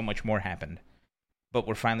it because so much more happened. But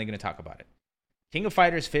we're finally going to talk about it. King of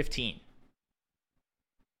Fighters 15.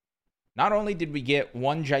 Not only did we get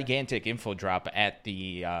one gigantic info drop at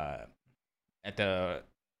the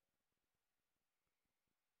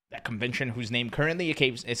that convention whose name currently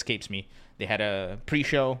escapes me. They had a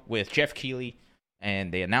pre-show with Jeff Keighley,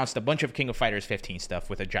 and they announced a bunch of King of Fighters 15 stuff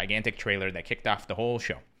with a gigantic trailer that kicked off the whole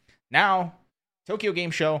show. Now, Tokyo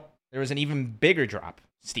Game Show, there was an even bigger drop.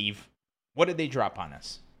 Steve, what did they drop on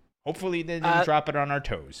us? Hopefully they didn't drop it on our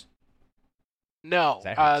toes. No,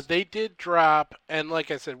 That hurts. they did drop, and like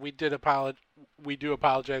I said, we do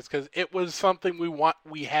apologize because it was something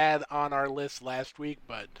we had on our list last week,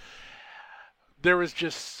 but there was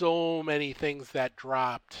just so many things that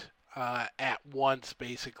dropped at once,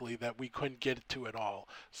 basically, that we couldn't get to it all.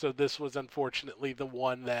 So this was unfortunately the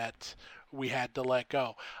one that we had to let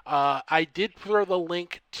go. I did throw the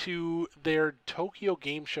link to their Tokyo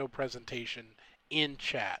Game Show presentation in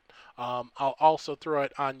chat. I'll also throw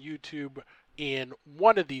it on YouTube in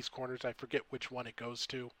one of these corners. I forget which one it goes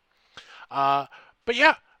to. Uh, but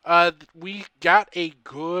yeah, we got a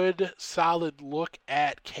good, solid look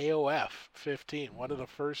at KOF 15, one of the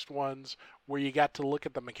first ones where you got to look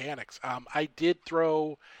at the mechanics. I did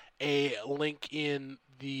throw a link in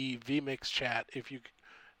the VMix chat if you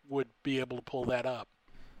would be able to pull that up.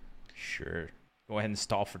 Sure. Go ahead and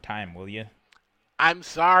stall for time, will you? I'm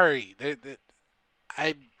sorry.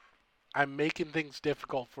 I, I'm making things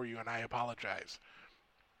difficult for you, and I apologize.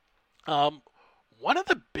 Um, One of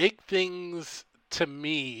the big things to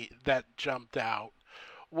me that jumped out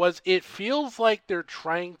was it feels like they're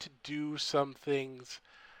trying to do some things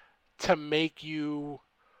to make you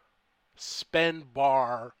spend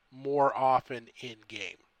bar more often in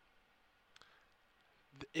game.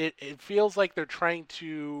 It feels like they're trying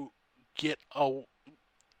to get a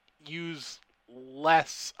use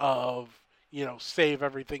less of save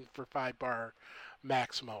everything for 5 bar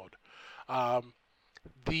max mode. Um,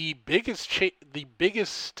 the biggest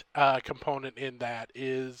component in that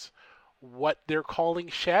is what they're calling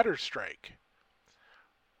Shatter Strike,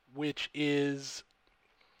 which is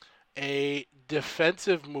a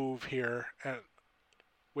defensive move here.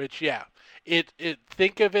 Which, yeah, it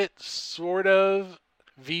think of it sort of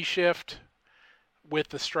V shift with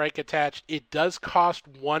the strike attached. It does cost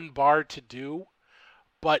 1 bar to do,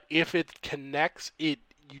 but if it connects, you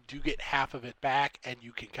do get half of it back, and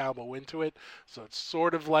you can combo into it. So it's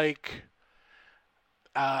sort of uh,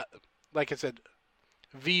 like I said,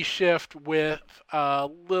 V shift with a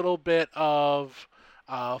little bit of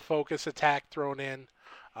focus attack thrown in.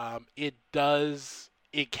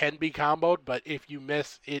 It can be comboed, but if you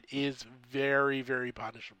miss, it is very, very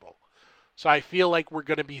punishable. So I feel like we're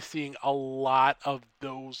going to be seeing a lot of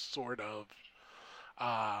those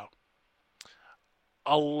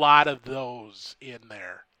in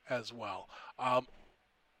there as well.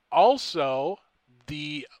 Also,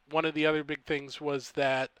 the one of the other big things was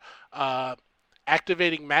that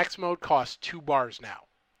activating max mode costs 2 bars now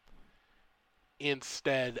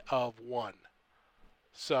instead of 1.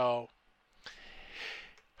 So,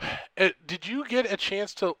 did you get a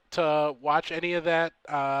chance to watch any of that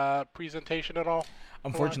presentation at all?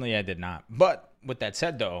 Unfortunately, I did not. But with that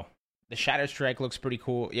said, though, the Shatter Strike looks pretty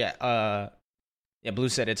cool. Yeah, Blue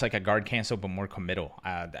said it's like a guard cancel, but more committal.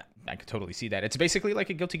 I could totally see that. It's basically like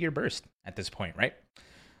a Guilty Gear Burst at this point, right?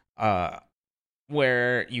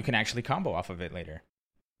 Where you can actually combo off of it later.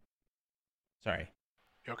 Sorry.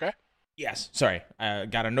 You okay? Yes. Sorry. I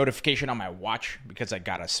got a notification on my watch because I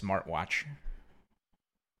got a smartwatch.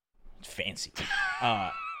 It's fancy.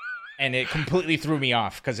 And it completely threw me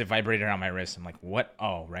off because it vibrated on my wrist. I'm like, what?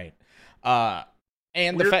 Oh, right.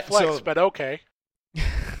 And weird the flex, but okay.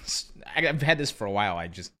 I've had this for a while. I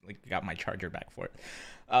just got my charger back for it.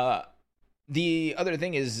 The other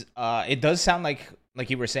thing is, it does sound like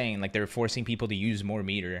you were saying, like they're forcing people to use more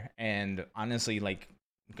meter. And honestly, like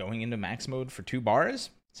going into max mode for 2 bars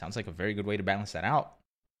sounds like a very good way to balance that out.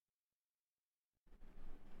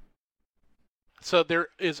 So there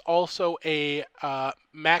is also a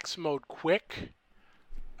max mode quick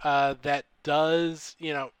that does,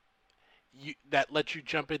 that lets you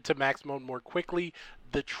jump into max mode more quickly.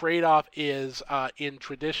 The trade-off is in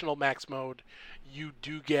traditional max mode, you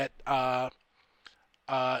do get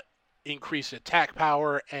increased attack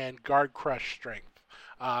power and guard crush strength.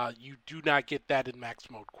 You do not get that in max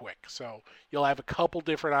mode quick. So you'll have a couple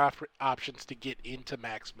different options to get into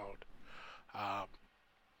max mode.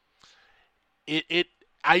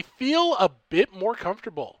 I feel a bit more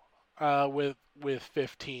comfortable with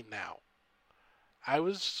 15 now. I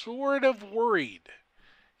was sort of worried,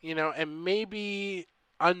 and maybe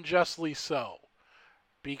unjustly so,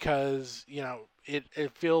 because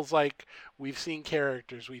it feels like we've seen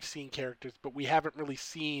characters, but we haven't really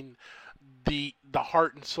seen the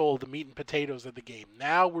heart and soul, the meat and potatoes of the game.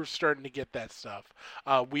 Now we're starting to get that stuff.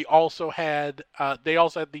 They also had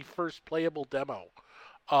the first playable demo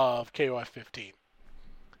of KOF 15,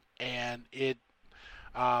 and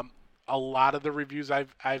a lot of the reviews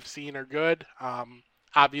I've seen are good.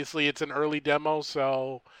 Obviously, it's an early demo,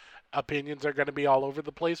 so opinions are going to be all over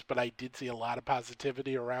the place, but I did see a lot of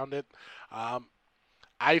positivity around it.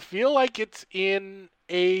 I feel like it's in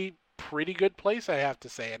a pretty good place, I have to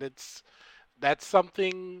say, and that's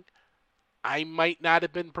something I might not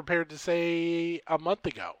have been prepared to say a month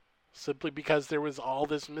ago, simply because there was all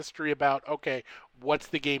this mystery about, okay, what's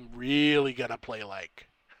the game really going to play like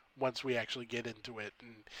once we actually get into it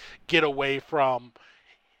and get away from,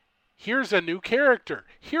 here's a new character,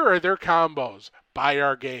 here are their combos, buy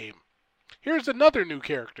our game. Here's another new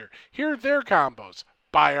character, here are their combos,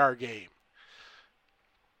 buy our game.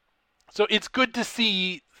 So it's good to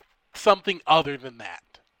see something other than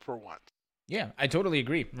that for once. Yeah, I totally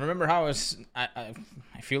agree. Remember how I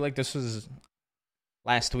feel like this was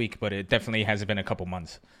last week, but it definitely hasn't been a couple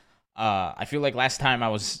months. I feel like last time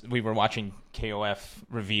we were watching KOF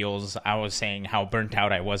reveals, I was saying how burnt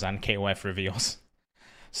out I was on KOF reveals.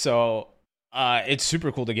 So it's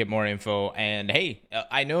super cool to get more info. And hey,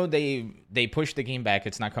 I know they pushed the game back.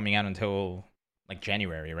 It's not coming out until like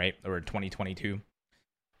January, right? Or 2022.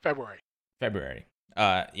 February.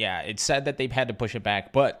 Yeah, it's sad that they've had to push it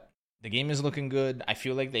back, but the game is looking good. I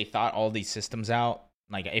feel like they thought all these systems out.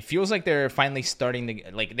 Like it feels like they're finally starting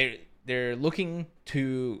to like they're looking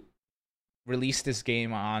to release this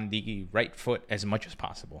game on the right foot as much as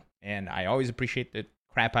possible. And I always appreciate the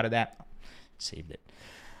crap out of that. Saved it.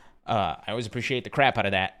 I always appreciate the crap out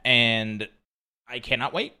of that, and I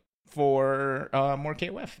cannot wait for more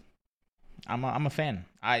KOF. I'm a fan.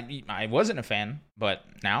 I wasn't a fan, but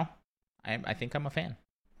now I think I'm a fan.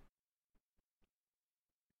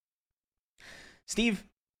 Steve,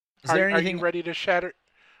 is there anything? Are you ready to shatter?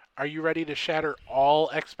 Are you ready to shatter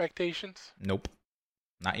all expectations? Nope,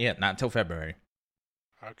 not yet. Not until February.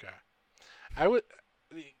 Okay.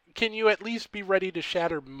 Can you at least be ready to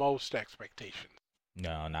shatter most expectations?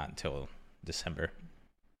 No, not until December.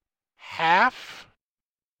 Half?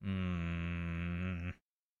 Can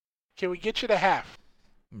we get you to half?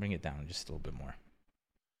 Bring it down just a little bit more.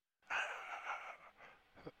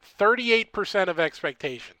 38% of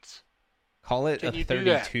expectations. Call it a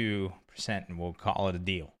 32%, and we'll call it a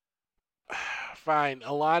deal. Fine.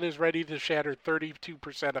 Alon is ready to shatter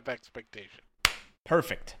 32% of expectation.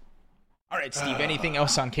 Perfect. All right, Steve, anything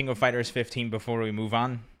else on King of Fighters 15 before we move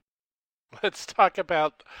on? Let's talk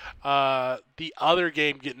about the other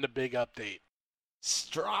game getting a big update.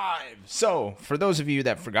 Strive. So, for those of you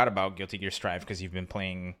that forgot about Guilty Gear Strive because you've been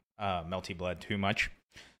playing Melty Blood too much,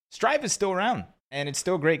 Strive is still around, and it's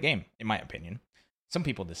still a great game, in my opinion. Some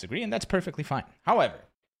people disagree, and that's perfectly fine. However,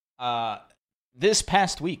 this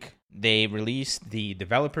past week, they released the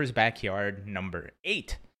Developer's Backyard number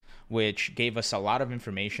 8, which gave us a lot of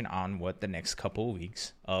information on what the next couple of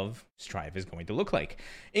weeks of Strive is going to look like,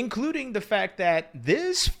 including the fact that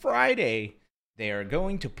this Friday, they are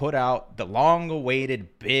going to put out the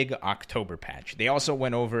long-awaited big October patch. They also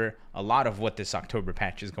went over a lot of what this October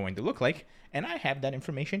patch is going to look like, and I have that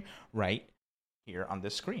information right here on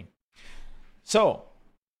this screen. So,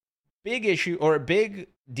 big issue or big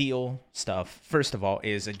deal stuff, first of all,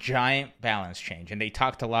 is a giant balance change. And they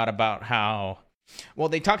talked a lot about how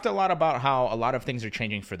a lot of things are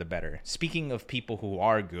changing for the better. Speaking of people who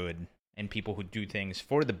are good and people who do things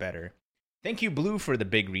for the better, thank you, Blue, for the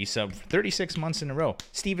big resub for 36 months in a row.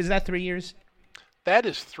 Steve, is that 3 years? That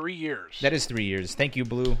is 3 years. That is 3 years. Thank you,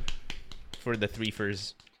 Blue, for the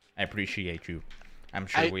threefers. I appreciate you. I'm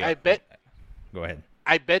sure I bet. Go ahead.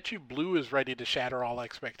 I bet you Blue is ready to shatter all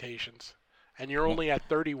expectations. And you're only at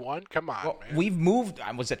 31? Come on, man. We've moved.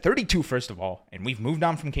 I was at 32, first of all, and we've moved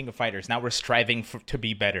on from King of Fighters. Now we're striving to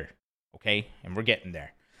be better, okay? And we're getting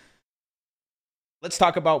there. Let's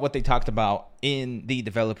talk about what they talked about in the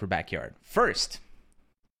Developer Backyard. First,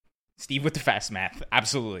 Steve with the fast math.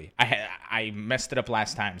 Absolutely. I messed it up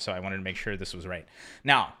last time, so I wanted to make sure this was right.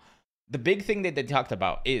 Now, the big thing that they talked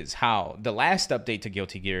about is how the last update to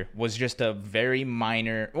Guilty Gear was just a very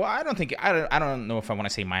minor. Well, I don't know if I want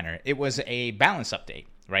to say minor. It was a balance update,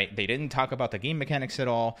 right? They didn't talk about the game mechanics at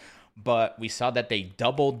all, but we saw that they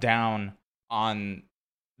doubled down on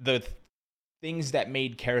the things that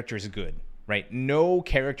made characters good, right? No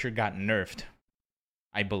character got nerfed,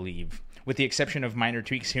 I believe, with the exception of minor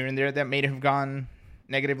tweaks here and there that may have gone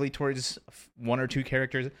negatively towards one or two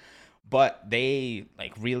characters. But they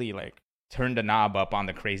really turned the knob up on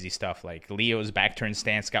the crazy stuff. Like Leo's back turn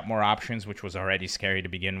stance got more options, which was already scary to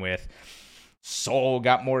begin with. Soul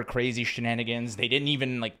got more crazy shenanigans. They didn't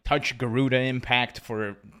even touch Garuda impact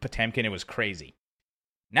for Potemkin. It was crazy.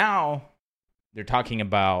 Now they're talking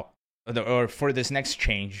about, or for this next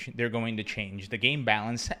change, they're going to change the game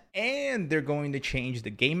balance and they're going to change the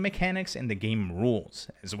game mechanics and the game rules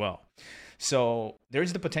as well. So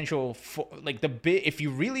there's the potential for if you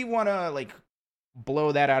really want to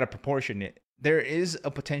blow that out of proportion, there is a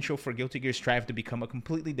potential for Guilty Gear Strive to become a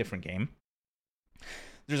completely different game.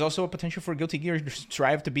 There's also a potential for Guilty Gear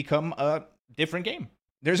Strive to become a different game.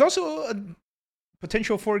 There's also a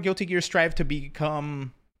potential for Guilty Gear Strive to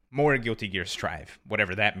become more Guilty Gear Strive,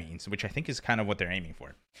 whatever that means, which I think is kind of what they're aiming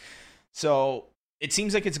for. So it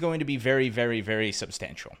seems like it's going to be very, very, very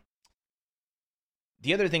substantial.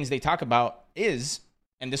 The other things they talk about is,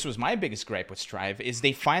 and this was my biggest gripe with Strive, is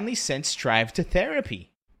they finally sent Strive to therapy.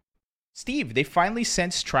 Steve, they finally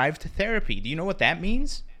sent Strive to therapy. Do you know what that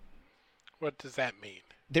means? What does that mean?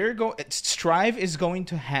 Strive is going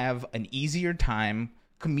to have an easier time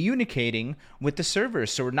communicating with the servers.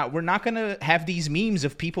 So we're not going to have these memes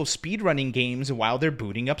of people speedrunning games while they're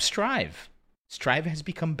booting up Strive. Strive has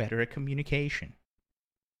become better at communication.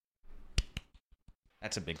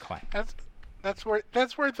 That's a big clap. That's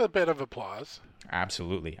worth a bit of applause.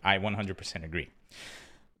 Absolutely. I 100% agree.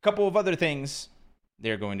 A couple of other things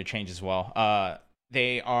they're going to change as well.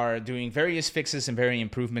 They are doing various fixes and various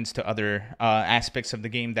improvements to other aspects of the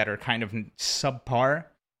game that are kind of subpar.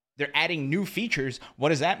 They're adding new features. What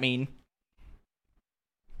does that mean?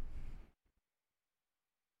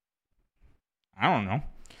 I don't know.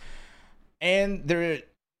 And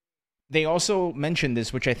they also mentioned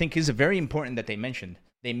this, which I think is very important that they mentioned.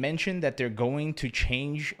 They mentioned that they're going to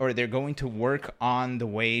change, or they're going to work on the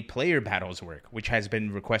way player battles work, which has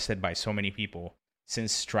been requested by so many people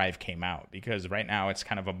since Strive came out, because right now it's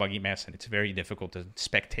kind of a buggy mess and it's very difficult to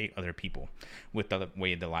spectate other people with the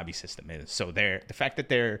way the lobby system is. So the fact that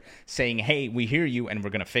they're saying, hey, we hear you and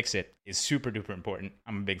we're going to fix it is super duper important.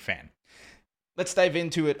 I'm a big fan. Let's dive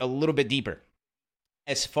into it a little bit deeper.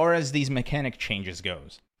 As far as these mechanic changes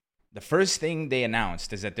goes, the first thing they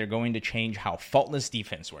announced is that they're going to change how Faultless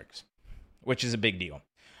Defense works, which is a big deal.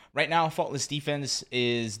 Right now, Faultless Defense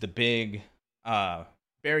is the big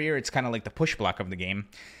barrier. It's kind of like the push block of the game.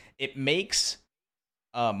 It makes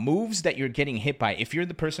moves that you're getting hit by. If you're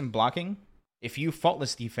the person blocking, if you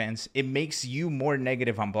Faultless Defense, it makes you more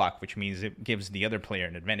negative on block, which means it gives the other player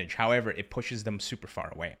an advantage. However, it pushes them super far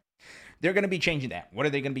away. They're going to be changing that. What are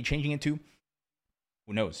they going to be changing it to?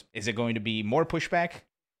 Who knows? Is it going to be more pushback?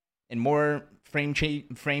 and more frame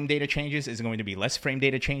data changes? Is it going to be less frame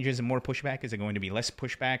data changes and more pushback? Is it going to be less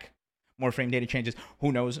pushback, more frame data changes?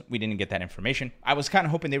 Who knows? We didn't get that information. I was kind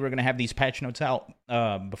of hoping they were going to have these patch notes out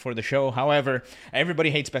before the show. However, everybody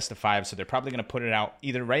hates best of 5, so they're probably going to put it out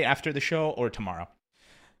either right after the show or tomorrow.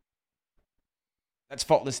 That's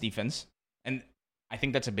faultless defense, and I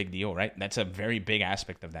think that's a big deal, right? That's a very big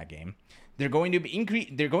aspect of that game. They're going to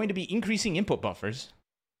be increasing input buffers,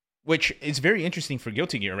 which is very interesting for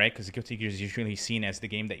Guilty Gear, right? Because Guilty Gear is usually seen as the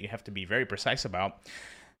game that you have to be very precise about.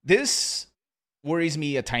 This worries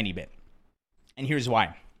me a tiny bit, and here's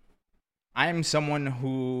why. I'm someone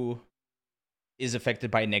who is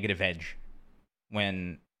affected by negative edge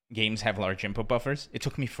when games have large input buffers. It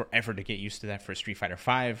took me forever to get used to that for Street Fighter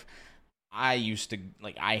V. I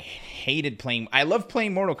love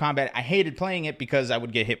playing Mortal Kombat. I hated playing it because I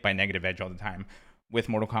would get hit by negative edge all the time. With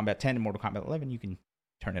Mortal Kombat 10 and Mortal Kombat 11, you can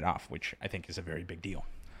turn it off, which I think is a very big deal.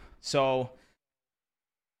 So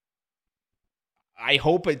I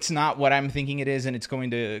hope it's not what I'm thinking it is, and it's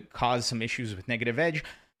going to cause some issues with negative edge.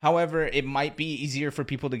 However, it might be easier for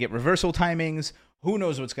people to get reversal timings. Who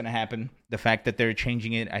knows what's going to happen? The fact that they're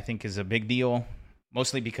changing it, I think, is a big deal.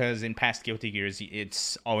 Mostly because in past Guilty Gears,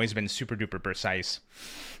 it's always been super duper precise.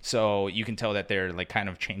 So you can tell that they're like kind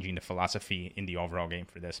of changing the philosophy in the overall game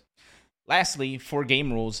for this. Lastly, for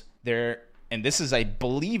game rules, and this is, I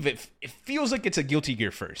believe, it feels like it's a Guilty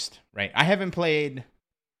Gear first, right? I haven't played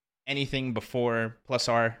anything before Plus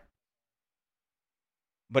R,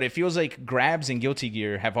 but it feels like grabs in Guilty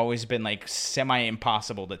Gear have always been like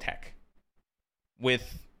semi-impossible to tech,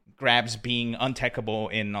 with grabs being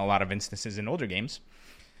untechable in a lot of instances in older games.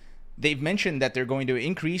 They've mentioned that they're going to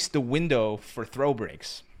increase the window for throw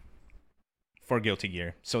breaks for Guilty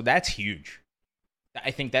Gear. So that's huge.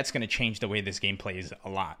 I think that's going to change the way this game plays a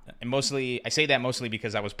lot. And I say that mostly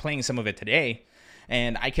because I was playing some of it today,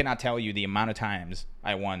 and I cannot tell you the amount of times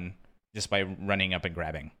I won just by running up and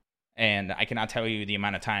grabbing. And I cannot tell you the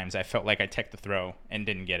amount of times I felt like I teched the throw and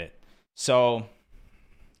didn't get it. So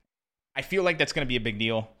I feel like that's going to be a big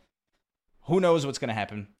deal. Who knows what's going to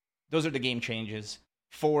happen? Those are the game changes.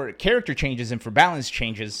 For character changes and for balance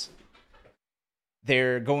changes,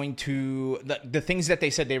 they're going to... The things that they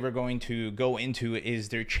said they were going to go into is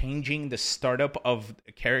they're changing the startup of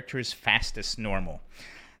a character's fastest normal.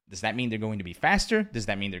 Does that mean they're going to be faster? Does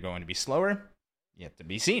that mean they're going to be slower? Yet to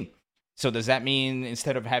be seen. So does that mean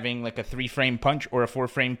instead of having like a 3-frame punch or a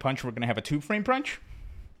 4-frame punch, we're going to have a 2-frame punch?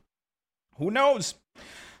 Who knows?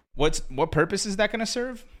 What purpose is that going to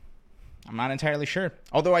serve? I'm not entirely sure.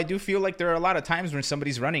 Although I do feel like there are a lot of times when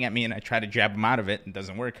somebody's running at me and I try to jab them out of it and it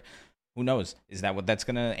doesn't work. Who knows? Is that what that's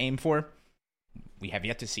going to aim for? We have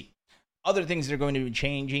yet to see. Other things that are going to be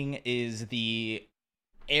changing is the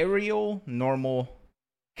aerial normal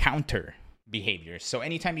counter behavior. So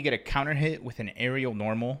anytime you get a counter hit with an aerial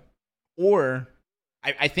normal, or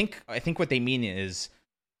I think what they mean is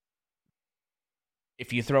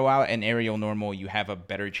if you throw out an aerial normal, you have a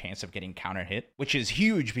better chance of getting counter hit, which is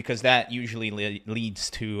huge because that usually leads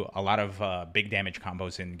to a lot of big damage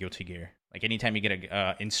combos in Guilty Gear. Like anytime you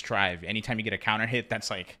get in Strive, anytime you get a counter hit, that's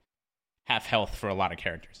like half health for a lot of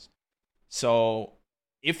characters. So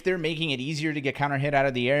if they're making it easier to get counter hit out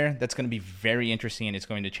of the air, that's going to be very interesting, and it's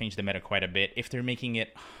going to change the meta quite a bit. If they're making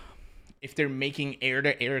air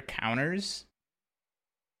to air counters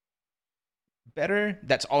better,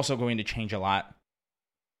 that's also going to change a lot,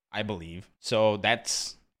 I believe. So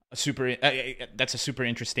that's a super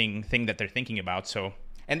interesting thing that they're thinking about. So,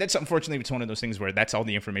 and that's unfortunately it's one of those things where that's all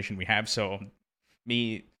the information we have. So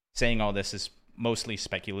me saying all this is mostly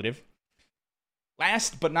speculative.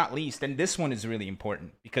 Last but not least, and this one is really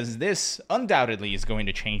important because this undoubtedly is going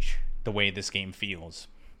to change the way this game feels,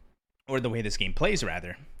 or the way this game plays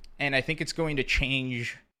rather. And I think it's going to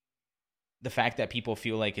change the fact that people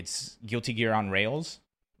feel like it's Guilty Gear on rails,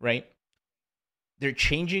 right? They're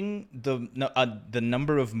changing the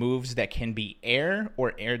number of moves that can be air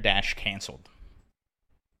or air dash canceled.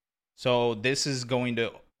 So this is going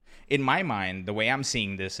to, in my mind, the way I'm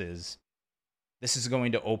seeing this is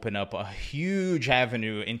going to open up a huge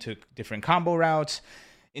avenue into different combo routes,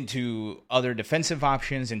 into other defensive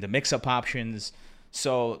options, into mix-up options.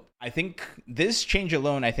 So I think this change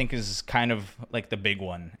alone, I think, is kind of like the big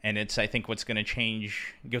one. And it's, I think, what's going to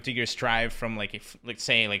change Guilty Gear Strive from, like, if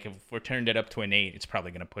we're turned it up to an 8, it's probably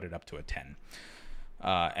going to put it up to a 10.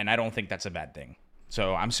 And I don't think that's a bad thing.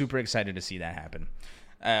 So I'm super excited to see that happen.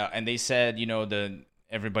 And they said,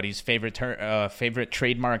 everybody's favorite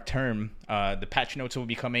trademark term, the patch notes will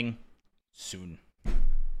be coming soon.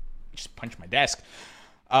 Just punch my desk.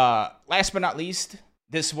 Last but not least,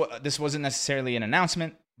 this wasn't necessarily an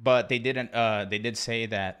announcement, But they didn't. They did say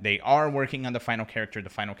that they are working on the final character. The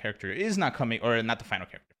final character is not coming, or not the final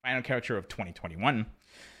character. Final character of 2021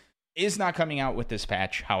 is not coming out with this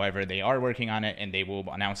patch. However, they are working on it, and they will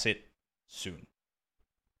announce it soon.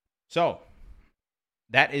 So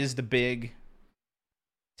that is the big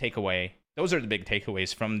takeaway. Those are the big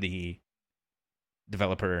takeaways from the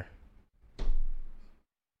developer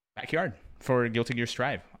backyard for Guilty Gear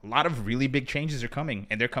Strive. A lot of really big changes are coming,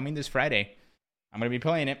 and they're coming this Friday. I'm going to be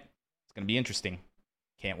playing it. It's going to be interesting.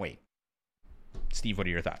 Can't wait. Steve, what are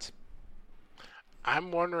your thoughts?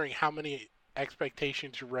 I'm wondering how many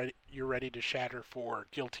expectations you're ready to shatter for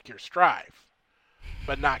Guilty Gear Strive,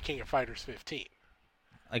 but not King of Fighters 15.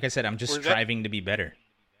 Like I said, I'm just striving to be better.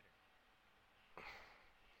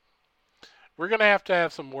 We're going to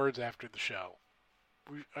have some words after the show.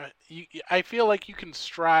 I feel like you can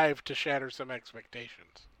strive to shatter some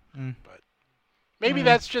expectations, but maybe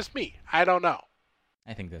that's just me. I don't know.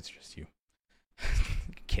 I think that's just you.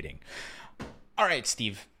 Kidding. All right,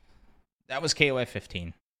 Steve. That was KOF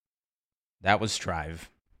 15. That was Strive.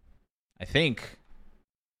 I think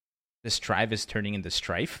this Strive is turning into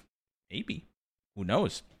Strife. Maybe. Who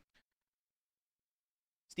knows?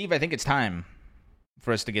 Steve, I think it's time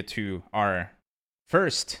for us to get to our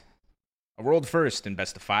world first in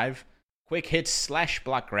Best of 5, quick hits /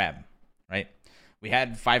 block grab, right? We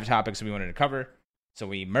had 5 topics we wanted to cover, so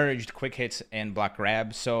we merged quick hits and block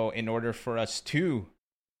grab. So in order for us to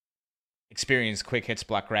experience quick hits,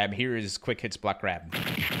 block grab, here is quick hits, block grab.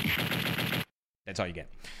 That's all you get.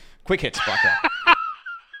 Quick hits, block grab.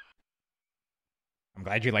 I'm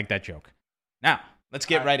glad you liked that joke. Now, let's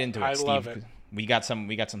get right into it, Steve. I love it. We got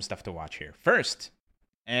some stuff to watch here. First,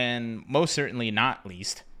 and most certainly not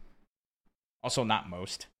least, also not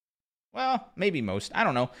most. Well, maybe most. I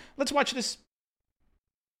don't know. Let's watch this.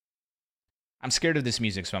 I'm scared of this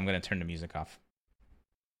music, so I'm going to turn the music off.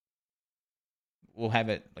 We'll have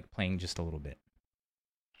it playing just a little bit.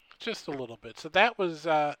 Just a little bit. So that was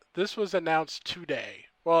this was announced today.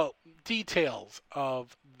 Well, details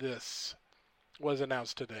of this was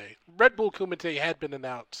announced today. Red Bull Kumite had been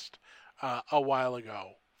announced a while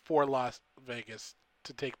ago for Las Vegas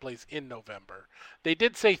to take place in November. They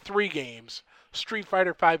did say 3 games. Street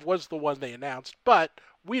Fighter V was the one they announced, but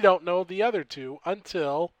we don't know the other 2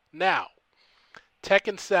 until now.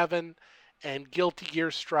 Tekken 7 and Guilty Gear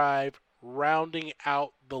Strive rounding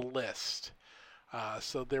out the list.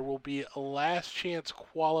 So there will be last chance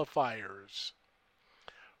qualifiers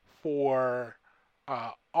for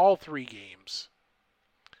all 3 games.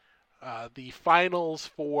 The finals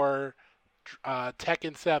for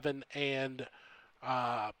Tekken 7 and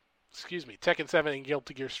Tekken 7 and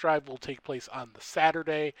Guilty Gear Strive will take place on the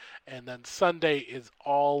Saturday, and then Sunday is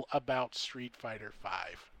all about Street Fighter V.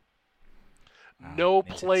 No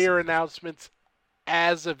player announcements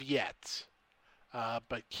as of yet,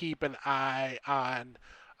 but keep an eye on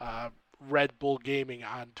Red Bull Gaming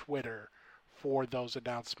on Twitter for those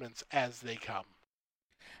announcements as they come.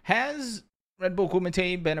 Has Red Bull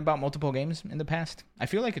Kumite been about multiple games in the past? I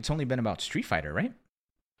feel like it's only been about Street Fighter, right?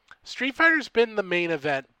 Street Fighter's been the main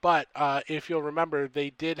event, but if you'll remember, they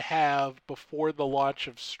did have, before the launch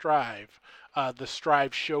of Strive, the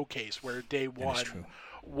Strive Showcase, where day one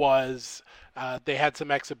was they had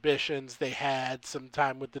some exhibitions, they had some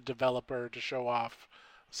time with the developer to show off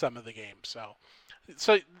some of the games.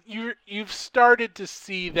 So you've started to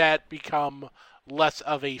see that become less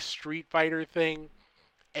of a Street Fighter thing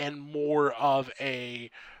and more of a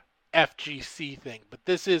FGC thing. But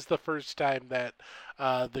this is the first time that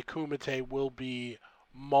the Kumite will be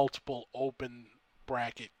multiple open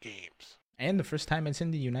bracket games. And the first time it's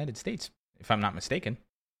in the United States, if I'm not mistaken.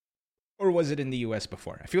 Or was it in the US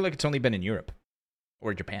before? I feel like it's only been in Europe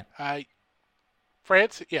or Japan.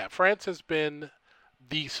 France has been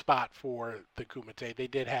the spot for the Kumite. They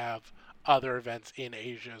did have other events in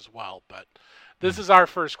Asia as well, but this is our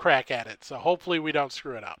first crack at it, so hopefully we don't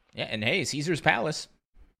screw it up. Yeah, and hey, Caesar's Palace.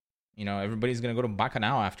 You know, everybody's going to go to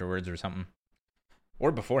Bacchanal afterwards or something.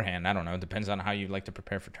 Or beforehand, I don't know. It depends on how you like to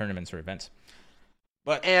prepare for tournaments or events.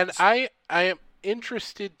 And I am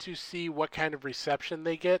interested to see what kind of reception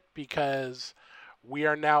they get, because we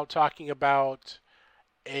are now talking about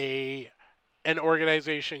an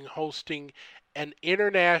organization hosting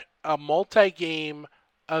a multi-game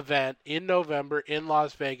event in November in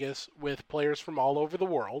Las Vegas with players from all over the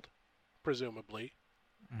world, presumably.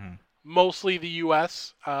 Mm-hmm. Mostly the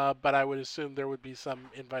U.S., but I would assume there would be some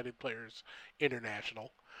invited players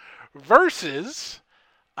international. Versus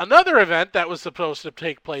another event that was supposed to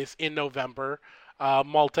take place in November,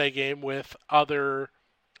 multi-game with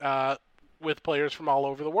with players from all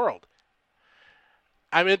over the world.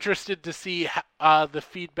 I'm interested to see the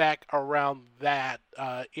feedback around that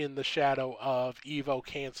in the shadow of Evo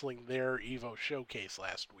canceling their Evo showcase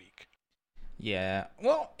last week. Yeah.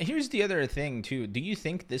 Well, here's the other thing too. Do you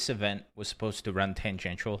think this event was supposed to run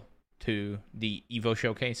tangential to the Evo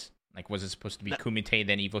showcase? Like, was it supposed to be Kumite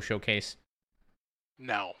then Evo showcase?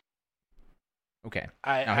 No. Okay.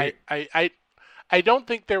 I don't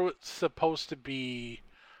think there was supposed to be.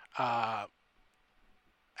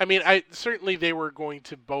 I mean, certainly they were going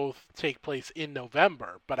to both take place in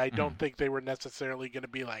November, but I don't think they were necessarily going to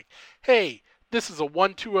be like, "Hey, this is a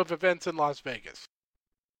 1-2 of events in Las Vegas."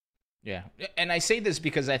 Yeah, and I say this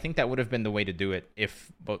because I think that would have been the way to do it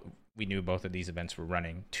if we knew both of these events were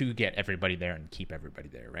running to get everybody there and keep everybody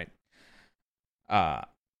there, right?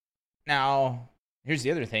 Now, here's the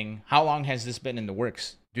other thing. How long has this been in the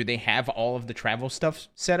works? Do they have all of the travel stuff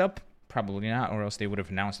set up? Probably not, or else they would have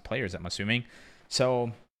announced players, I'm assuming.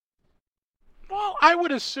 So, well, I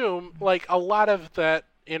would assume like a lot of that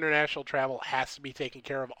international travel has to be taken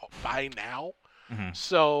care of by now.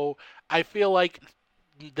 So I feel like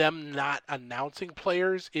them not announcing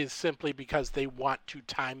players is simply because they want to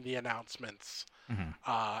time the announcements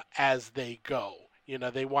as they go. You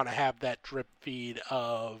know, they want to have that drip feed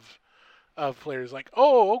of players like,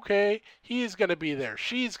 oh, okay, he's going to be there.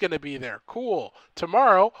 She's going to be there. Cool.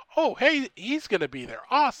 Tomorrow, oh, hey, he's going to be there.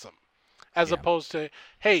 Awesome. As opposed to,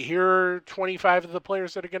 hey, here are 25 of the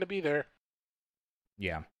players that are going to be there.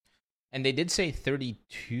 Yeah. And they did say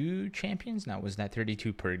 32 champions. Now, was that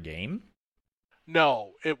 32 per game?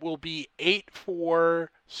 No, it will be 8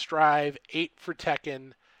 for Strive, 8 for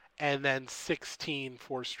Tekken, and then 16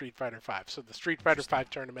 for Street Fighter V. So the Street Fighter V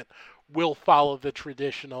tournament will follow the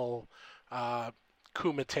traditional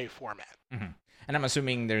Kumite format. And I'm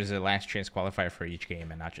assuming there's a last chance qualifier for each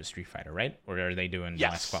game and not just Street Fighter, right? Or are they doing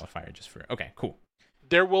last qualifier just for... Okay, cool.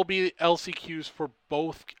 There will be LCQs for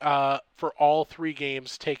both, for all 3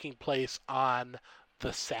 games taking place on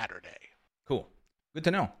the Saturday. Cool. Good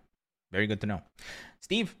to know. Very good to know.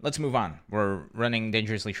 Steve, let's move on. We're running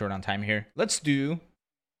dangerously short on time here. Let's do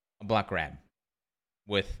a block grab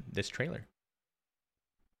with this trailer.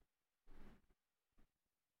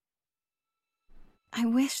 I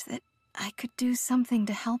wish that I could do something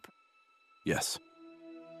to help. Yes.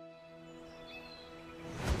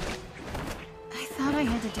 I thought I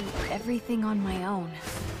had to do everything on my own.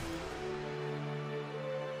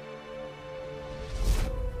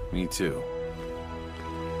 Me too.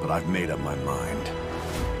 But I've made up my mind.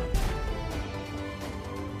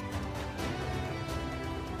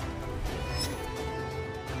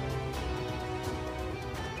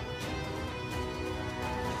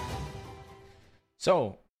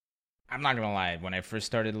 So, I'm not gonna lie, when I first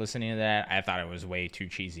started listening to that, I thought it was way too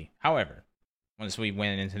cheesy. However, once we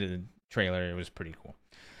went into the trailer, it was pretty cool.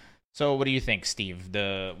 So, what do you think, Steve?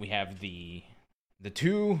 We have the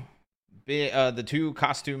two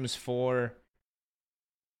costumes for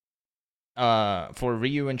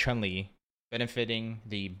Ryu and Chun-Li, benefiting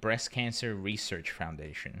the Breast Cancer Research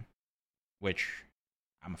Foundation, which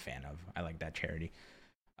I'm a fan of. I like that charity.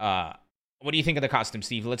 What do you think of the costume,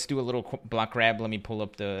 Steve? Let's do a little block grab. Let me pull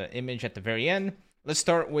up the image at the very end. Let's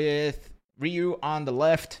start with Ryu on the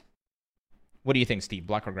left. What do you think, Steve?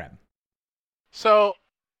 Block or grab? So,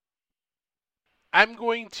 I'm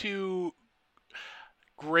going to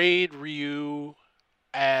grade Ryu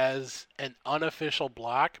as an unofficial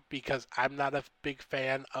block because I'm not a big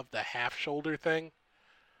fan of the half shoulder thing.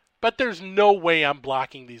 But there's no way I'm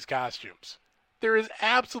blocking these costumes. There is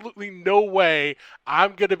absolutely no way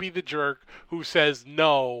I'm going to be the jerk who says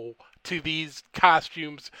no to these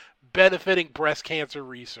costumes benefiting breast cancer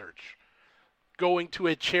research. Going to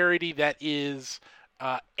a charity that is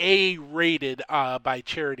A-rated by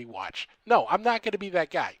Charity Watch. No, I'm not going to be that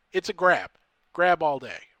guy. It's a grab. Grab all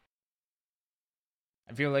day.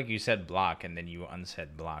 I feel like you said block and then you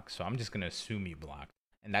unsaid block, so I'm just going to assume you blocked,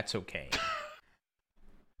 and that's okay.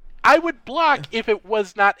 I would block if it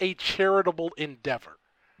was not a charitable endeavor.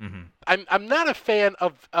 I'm not a fan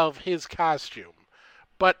of his costume,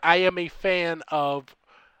 but I am a fan of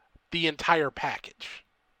the entire package.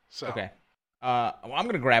 So. Okay. Well, I'm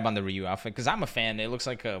going to grab on the Ryu outfit because I'm a fan. It looks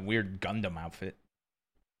like a weird Gundam outfit.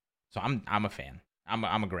 So I'm a fan.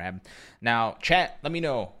 I'm a grab. Now, chat, let me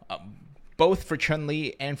know. Both for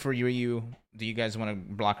Chun-Li and for Ryu, do you guys want to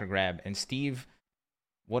block or grab? And Steve,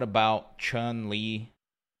 what about Chun-Li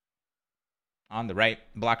on the right,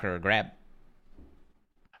 blocker or grab?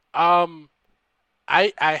 I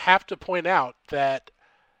have to point out that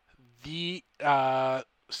the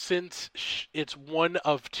since it's one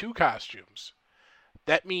of 2 costumes,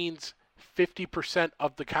 that means 50%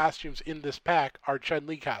 of the costumes in this pack are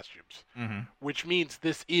Chun-Li costumes, which means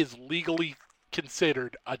this is legally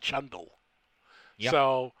considered a Chundle. Yep.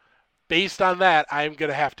 So, based on that, I'm going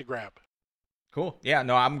to have to grab. Cool. Yeah,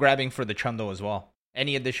 no, I'm grabbing for the Chundle as well.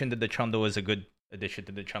 Any addition to the Chundle is a good addition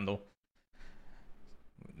to the Chundle.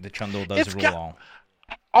 The Chundle does rule all.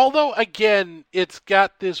 Although, again, it's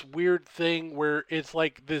got this weird thing where it's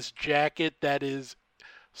like this jacket that is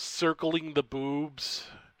circling the boobs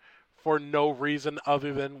for no reason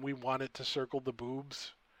other than we want it to circle the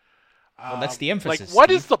boobs. Well, that's the emphasis. Like, what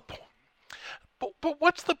is the point? But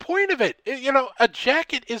what's the point of it? You know, a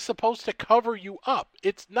jacket is supposed to cover you up.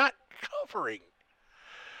 It's not covering.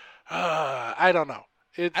 I don't know.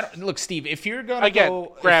 Look, Steve, if you're gonna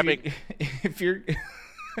go grabbing, if you're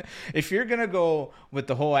if you're gonna go with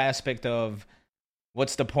the whole aspect of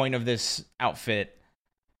what's the point of this outfit,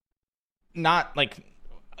 not like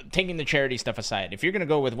taking the charity stuff aside, if you're gonna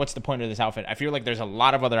go with what's the point of this outfit, I feel like there's a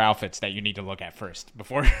lot of other outfits that you need to look at first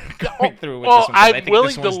before going through with this one. I'm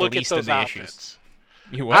willing to look at those outfits.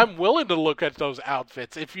 I'm willing to look at those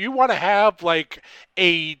outfits. If you want to have like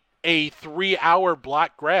a 3-hour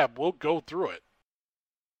block grab, we'll go through it.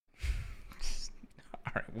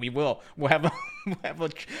 All right, we will. We'll have a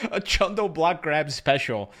Chundle block grab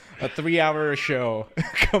special, a 3-hour show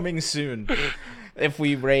coming soon. If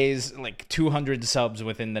we raise like 200 subs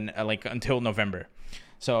within the until November,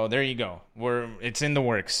 so there you go. It's in the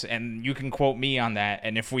works, and you can quote me on that.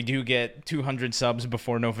 And if we do get 200 subs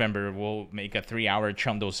before November, we'll make a 3-hour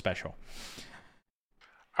Chundle special.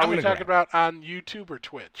 Are we talking about on YouTube or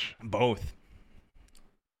Twitch? Both.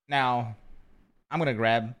 Now, I'm gonna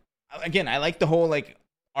grab. Again, I like the whole like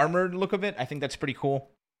armored look of it. I think that's pretty cool.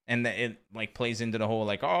 And it like plays into the whole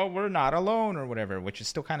like, oh, we're not alone or whatever, which is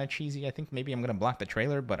still kind of cheesy. I think maybe I'm gonna block the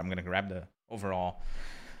trailer, but I'm gonna grab the overall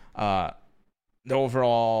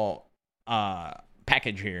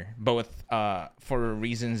package here, both for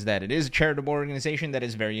reasons that it is a charitable organization that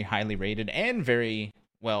is very highly rated and very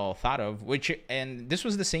well thought of. And this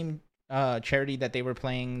was the same charity that they were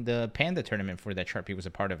playing the Panda tournament for that Sharpie was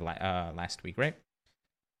a part of last week, right?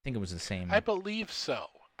 I think it was the same. I believe so.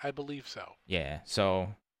 Yeah.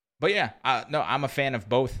 So. But yeah, no, I'm a fan of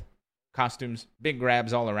both costumes. Big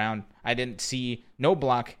grabs all around. I didn't see no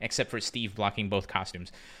block except for Steve blocking both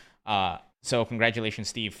costumes. So congratulations,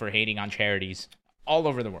 Steve, for hating on charities all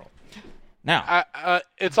over the world. Now,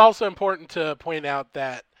 it's also important to point out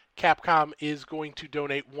that Capcom is going to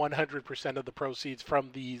donate 100% of the proceeds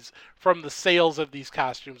from the sales of these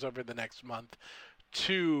costumes over the next month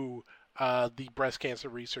to the Breast Cancer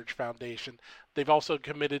Research Foundation. They've also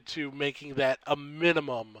committed to making that a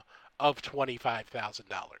minimum of $25,000.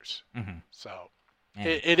 Mm-hmm. So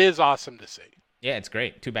it is awesome to see. Yeah, it's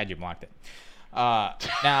great. Too bad you blocked it.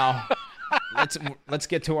 Now, let's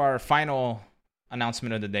get to our final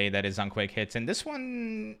announcement of the day that is on Quick Hits. And this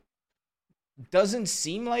one doesn't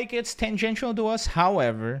seem like it's tangential to us.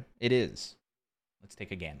 However, it is. Let's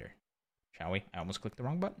take a gander, shall we? I almost clicked the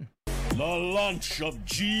wrong button. The launch of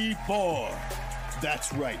G4.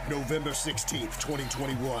 That's right, November 16th,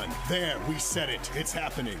 2021. There, we said it. It's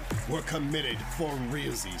happening. We're committed for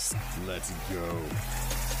realsies. Let's go.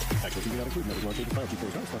 Actual TV not included. Never launch April 5. G4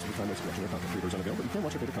 is not responsible for time waste collection or content creators unavailable, but you can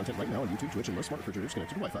watch our beta content right now on YouTube, Twitch, and most smart refrigerators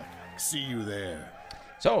connected to Wi-Fi. See you there.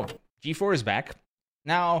 So, G4 is back.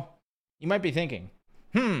 Now, you might be thinking,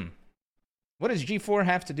 what does G4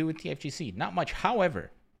 have to do with TFGC? Not much.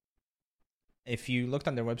 However, if you looked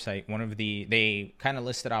on their website, they kind of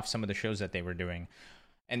listed off some of the shows that they were doing.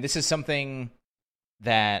 And this is something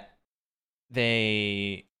that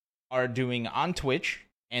they are doing on Twitch,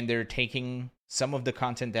 and they're taking some of the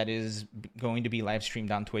content that is going to be live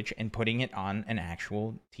streamed on Twitch and putting it on an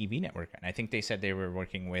actual TV network. And I think they said they were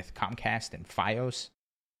working with Comcast and Fios.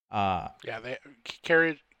 Yeah, they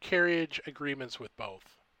carriage agreements with both.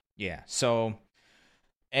 Yeah, so...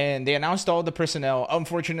 And they announced all the personnel.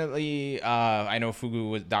 Unfortunately, I know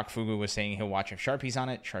Doc Fugu was saying he'll watch if Sharpie's on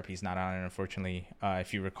it. Sharpie's not on it, unfortunately.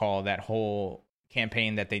 If you recall that whole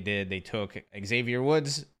campaign that they did, they took Xavier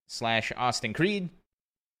Woods / Austin Creed.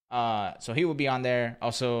 So he will be on there.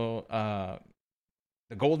 Also,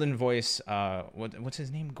 the Golden Voice. What's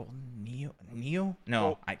his name? Golden Neo?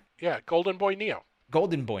 No, Golden Boy Neo.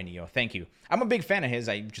 Golden Boy Neo. Thank you. I'm a big fan of his.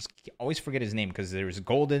 I just always forget his name because there's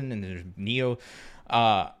Golden and there's Neo.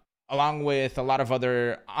 Along with a lot of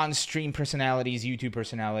other on-stream personalities, YouTube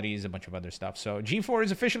personalities, a bunch of other stuff. So G4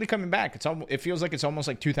 is officially coming back. It feels like it's almost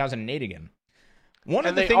like 2008 again. One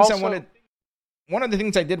of the things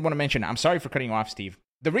I did want to mention, I'm sorry for cutting you off, Steve.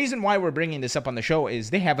 The reason why we're bringing this up on the show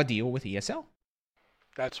is they have a deal with ESL.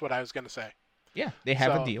 That's what I was going to say. Yeah, they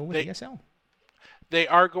have a deal with ESL. they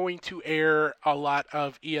are going to air a lot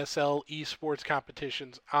of ESL esports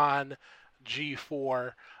competitions on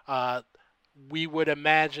G4. We would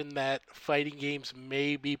imagine that fighting games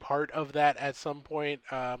may be part of that at some point,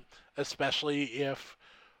 especially if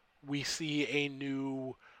we see a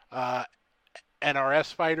new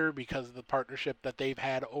NRS fighter because of the partnership that they've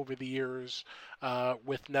had over the years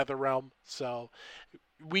with NetherRealm. So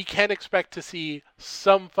we can expect to see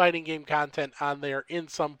some fighting game content on there in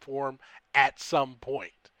some form at some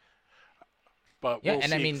point. But Yeah, we'll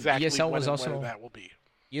and see I mean, exactly ESL when was and also where that will be.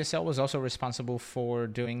 ESL was also responsible for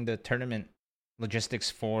doing the tournament logistics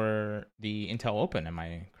for the Intel Open. Am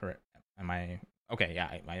I correct? Am I okay? Yeah,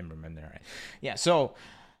 I remember that right. Yeah. So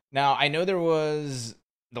now I know there was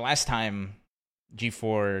the last time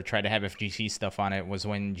G4 tried to have FGC stuff on it was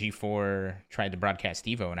when G4 tried to broadcast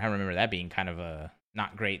Evo, and I remember that being kind of a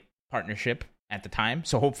not great partnership at the time.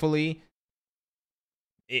 So hopefully,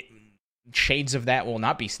 shades of that will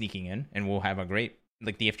not be sneaking in, and we'll have a great,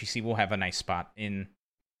 like, the FGC will have a nice spot in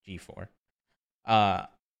G4.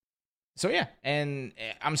 So yeah, and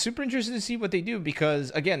I'm super interested to see what they do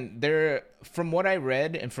because, again, they're, from what I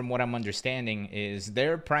read and from what I'm understanding, is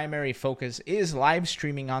their primary focus is live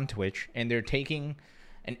streaming on Twitch, and they're taking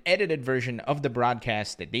an edited version of the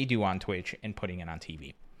broadcast that they do on Twitch and putting it on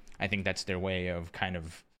TV. I think that's their way of kind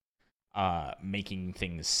of making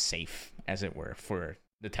things safe, as it were, for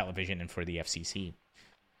the television and for the FCC.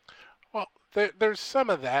 Well, there's some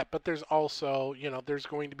of that, but there's also, there's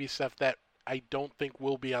going to be stuff that I don't think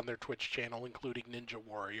will be on their Twitch channel, including Ninja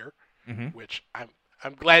Warrior, which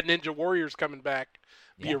I'm glad Ninja Warrior's coming back,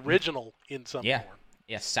 the original in some form.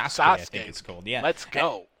 Yeah, Sasuke, I think it's called. Yeah, let's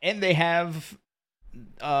go. And they have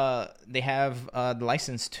the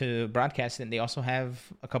license to broadcast it, and they also have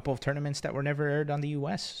a couple of tournaments that were never aired on the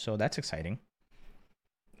US, so that's exciting.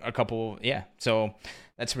 So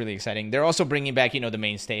that's really exciting. They're also bringing back, the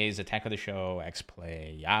mainstays, Attack of the Show,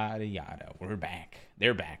 X-Play, yada yada. We're back.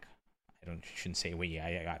 They're back. Shouldn't say we.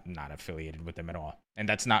 I'm not affiliated with them at all, and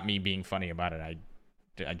that's not me being funny about it.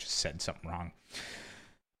 I just said something wrong,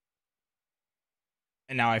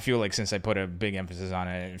 and now I feel like since I put a big emphasis on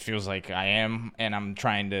it, it feels like I am, and I'm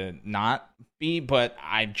trying to not be, but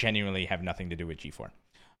I genuinely have nothing to do with G4.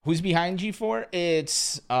 Who's behind G4?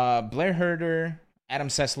 It's Blair Herder, Adam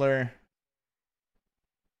Sessler,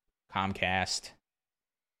 Comcast,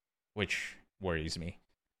 which worries me.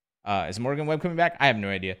 Is Morgan Webb coming back? I have no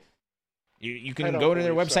idea. You can go to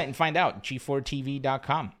their website and find out,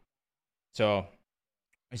 g4tv.com. So,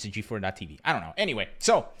 is it g4.tv? I don't know. Anyway,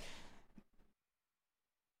 so,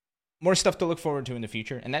 more stuff to look forward to in the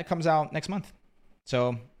future, and that comes out next month.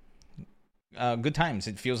 So, good times.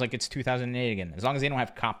 It feels like it's 2008 again. As long as they don't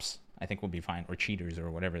have cops, I think we'll be fine. Or cheaters or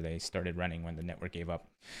whatever they started running when the network gave up.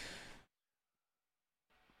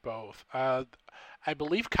 Both. I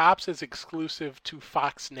believe Cops is exclusive to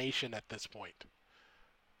Fox Nation at this point.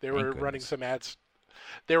 They were running some ads.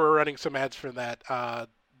 They were running some ads for that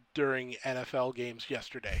during NFL games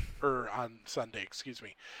yesterday, or on Sunday, excuse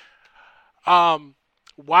me.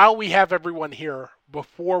 While we have everyone here,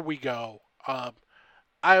 before we go,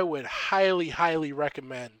 I would highly, highly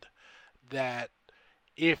recommend that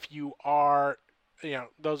if you are,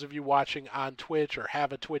 those of you watching on Twitch or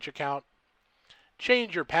have a Twitch account,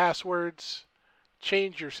 change your passwords,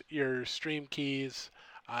 change your stream keys,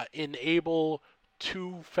 enable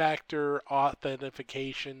two-factor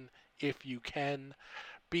authentication if you can,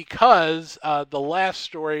 because the last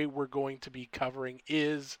story we're going to be covering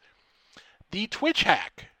is the Twitch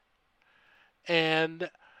hack.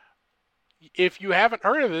 And if you haven't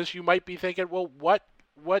heard of this, you might be thinking, well, what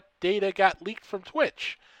data got leaked from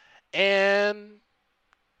Twitch? And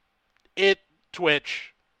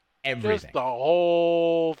Twitch. Everything. Just the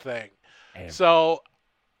whole thing. Everything.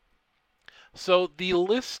 So the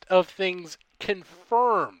list of things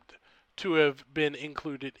confirmed to have been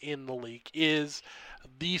included in the leak is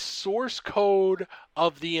the source code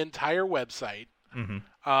of the entire website,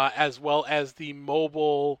 as well as the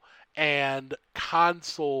mobile and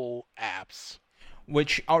console apps.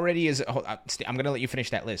 Which already is, I'm going to let you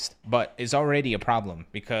finish that list, but is already a problem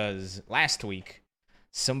because last week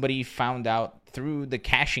somebody found out through the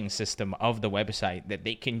caching system of the website that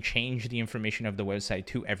they can change the information of the website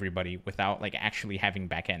to everybody without actually having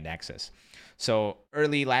back-end access. So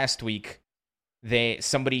early last week,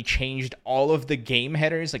 somebody changed all of the game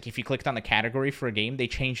headers. If you clicked on the category for a game, they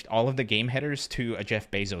changed all of the game headers to a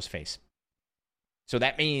Jeff Bezos face. So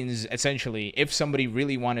that means, essentially, if somebody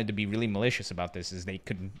really wanted to be really malicious about this, is they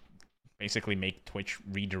could basically make Twitch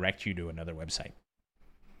redirect you to another website.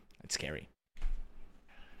 It's scary.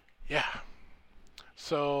 Yeah.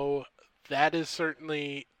 So that's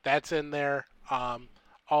in there.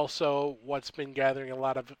 Also, what's been gathering a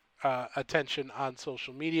lot of attention on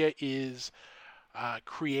social media is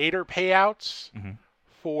creator payouts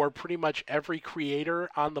for pretty much every creator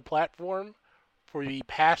on the platform for the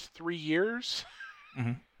past 3 years.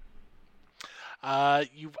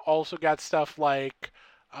 You've also got stuff like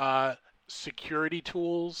security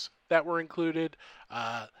tools that were included,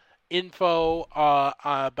 info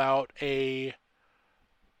about a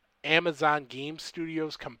Amazon Game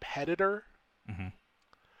Studios competitor,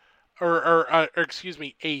 or excuse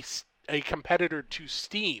me, a competitor to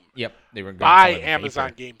Steam. Yep, they were by Amazon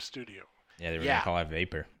Vapor. Game Studio. Yeah, they were gonna call it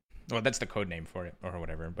Vapor. Well, that's the code name for it, or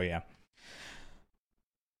whatever. But yeah.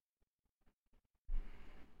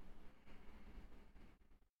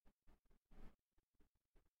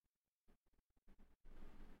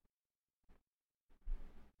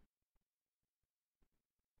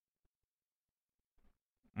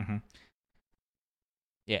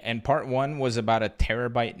 Yeah, and part 1 was about 1.5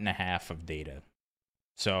 terabytes of data.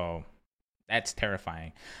 So that's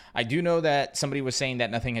terrifying. I do know that somebody was saying that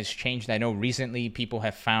nothing has changed. I know recently people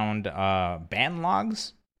have found ban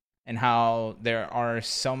logs and how there are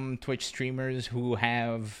some Twitch streamers who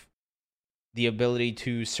have the ability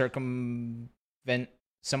to circumvent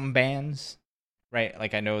some bans, right?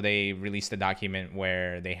 Like I know they released a document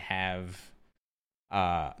where they have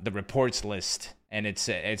the reports list, and it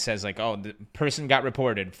says like, oh, the person got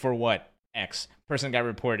reported for what? X. Person got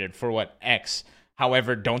reported for what? X.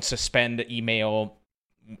 However, don't suspend email,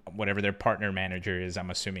 whatever their partner manager is. I'm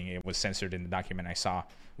assuming it was censored in the document I saw,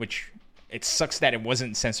 which it sucks that it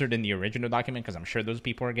wasn't censored in the original document, because I'm sure those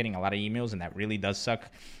people are getting a lot of emails, and that really does suck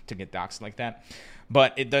to get doxxed like that.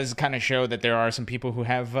 But it does kind of show that there are some people who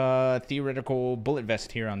have theoretical bullet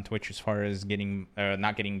vest here on Twitch as far as getting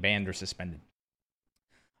not getting banned or suspended.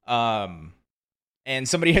 And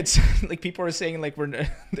somebody had, like, people are saying, like,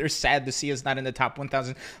 they're sad to see us not in the top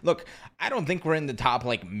 1,000. Look, I don't think we're in the top,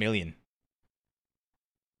 like, million.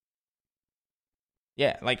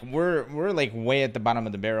 Yeah, like, we're like, way at the bottom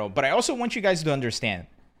of the barrel. But I also want you guys to understand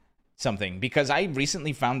something, because I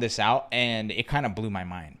recently found this out, and it kind of blew my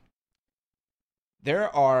mind.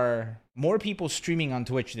 There are more people streaming on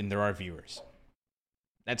Twitch than there are viewers.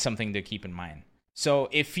 That's something to keep in mind. So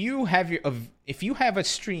if you have a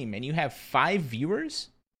stream and you have 5 viewers,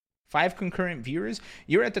 5 concurrent viewers,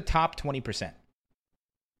 you're at the top 20%.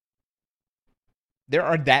 There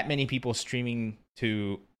are that many people streaming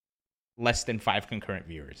to less than 5 concurrent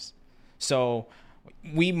viewers. So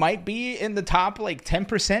we might be in the top like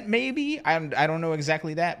 10% maybe. I don't know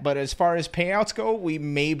exactly that, but as far as payouts go, we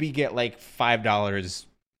maybe get like $5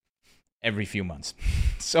 every few months.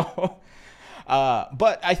 So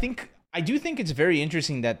but I do think it's very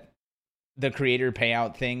interesting that the creator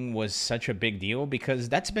payout thing was such a big deal, because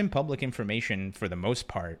that's been public information for the most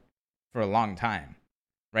part for a long time,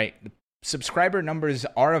 right? The subscriber numbers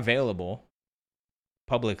are available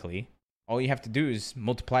publicly. All you have to do is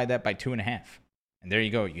multiply that by 2.5. And there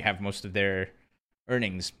you go. You have most of their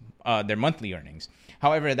earnings, their monthly earnings.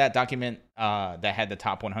 However, that document that had the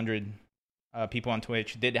top 100 people on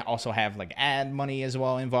Twitch did also have like ad money as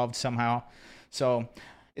well involved somehow. So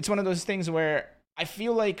it's one of those things where I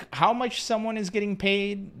feel like how much someone is getting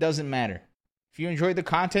paid doesn't matter. If you enjoy the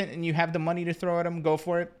content and you have the money to throw at them, go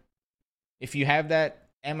for it. If you have that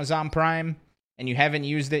Amazon Prime and you haven't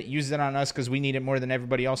used it, use it on us because we need it more than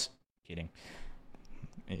everybody else. Kidding.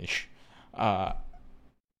 Ish. But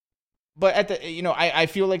at the, I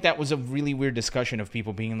feel like that was a really weird discussion of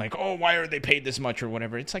people being like, oh, why are they paid this much or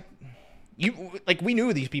whatever. It's like, we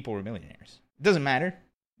knew these people were millionaires. It doesn't matter.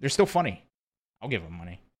 They're still funny. I'll give them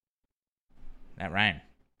money. That rhymed.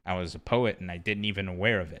 I was a poet and I didn't even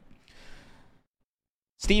aware of it.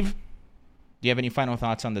 Steve, do you have any final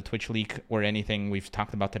thoughts on the Twitch leak or anything we've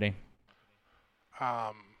talked about today?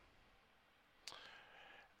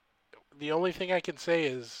 The only thing I can say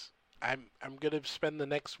is I'm gonna spend the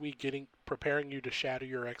next week preparing you to shatter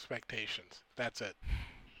your expectations. That's it.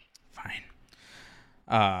 Fine.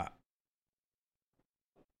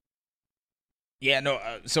 Yeah, no.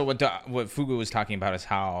 So what Fugu was talking about is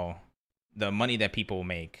how the money that people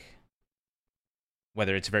make,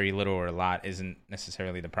 whether it's very little or a lot, isn't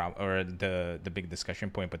necessarily the problem or the big discussion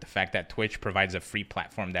point. But the fact that Twitch provides a free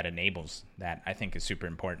platform that enables that, I think, is super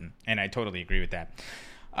important, and I totally agree with that.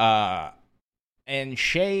 And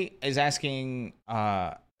Shay is asking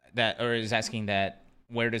that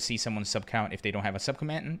where to see someone's sub count if they don't have a sub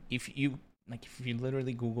command. If you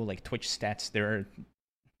literally Google like Twitch stats,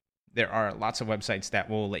 there are lots of websites that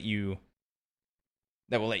will let you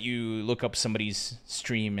look up somebody's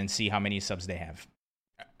stream and see how many subs they have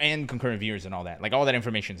and concurrent viewers and all that. Like all that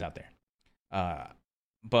information's out there.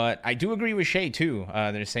 But I do agree with Shay, too.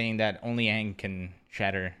 They're saying that only Aang can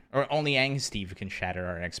shatter, or only Aang Steve can shatter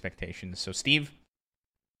our expectations. So, Steve,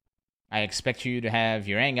 I expect you to have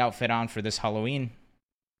your Aang outfit on for this Halloween.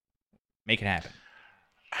 Make it happen.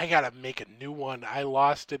 I gotta make a new one. I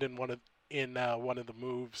lost it in one of the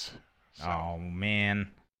moves. So. Oh,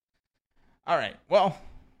 man. All right. Well,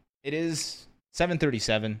 it is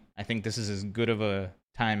 7:37. I think this is as good of a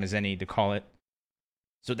time as any to call it.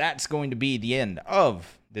 So that's going to be the end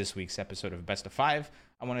of this week's episode of Best of 5.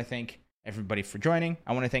 I want to thank everybody for joining.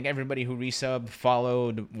 I want to thank everybody who resubbed,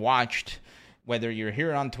 followed, watched, whether you're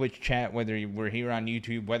here on Twitch chat, whether we're here on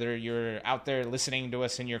YouTube, whether you're out there listening to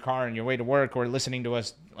us in your car on your way to work, or listening to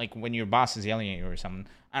us like when your boss is yelling at you or something.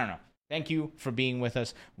 I don't know. Thank you for being with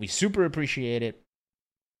us. We super appreciate it.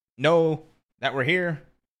 Know that we're here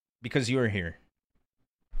because you're here.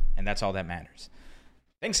 And that's all that matters.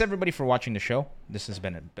 Thanks, everybody, for watching the show. This has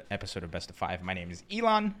been an episode of Best of 5. My name is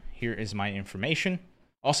Elon. Here is my information.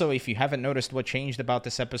 Also, if you haven't noticed what changed about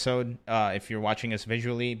this episode, if you're watching us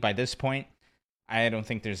visually by this point, I don't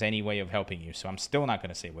think there's any way of helping you. So I'm still not going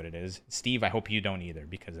to say what it is. Steve, I hope you don't either,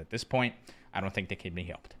 because at this point, I don't think they can be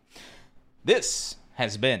helped. This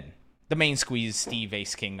has been the Main Squeeze Steve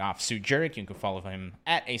Ace King Offsuit Jurek. You can follow him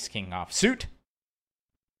at Ace King Offsuit.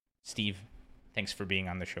 Steve, thanks for being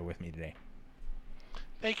on the show with me today.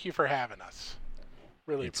 Thank you for having us.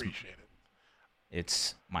 Really appreciate it.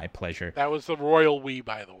 It's my pleasure. That was the royal we,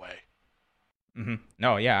 by the way. Mm-hmm.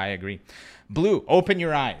 No, yeah, I agree. Blue, open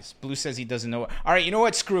your eyes. Blue says he doesn't know. All right, you know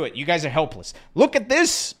what? Screw it. You guys are helpless. Look at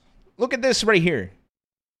this. Look at this right here.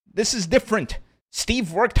 This is different.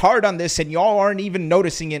 Steve worked hard on this, and y'all aren't even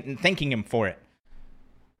noticing it and thanking him for it.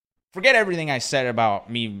 Forget everything I said about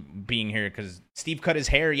me being here, because Steve cut his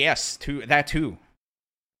hair. Yes, that too.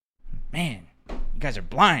 Man. You guys are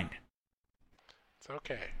blind. It's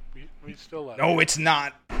okay. We still love No, it's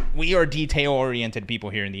not. We are detail-oriented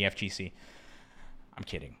people here in the FGC. I'm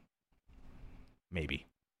kidding. Maybe.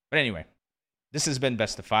 But anyway, this has been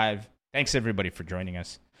Best of 5. Thanks, everybody, for joining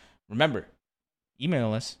us. Remember,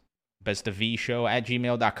 email us,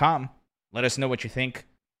 bestofvshow@gmail.com. Let us know what you think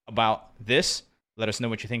about this. Let us know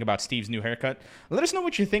what you think about Steve's new haircut. Let us know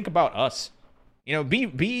what you think about us. You know,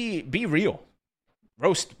 be real.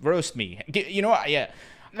 Roast me. You know what? Yeah.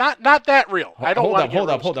 Not that real. I don't want to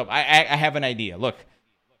Hold up. I have an idea. Look.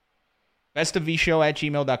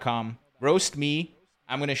 bestofvshow@gmail.com. Roast me.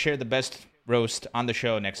 I'm going to share the best roast on the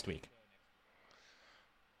show next week.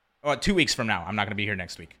 Oh, 2 weeks from now. I'm not going to be here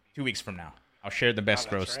next week. 2 weeks from now. I'll share the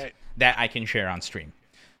best roast that I can share on stream.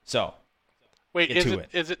 So, wait,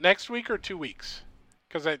 is it next week or 2 weeks?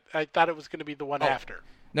 Because I thought it was going to be the one after.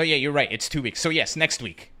 No, yeah, you're right. It's 2 weeks. So, yes, next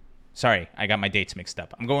week. Sorry, I got my dates mixed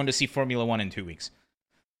up. I'm going to see Formula 1 in 2 weeks.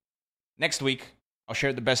 Next week, I'll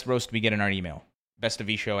share the best roast we get in our email.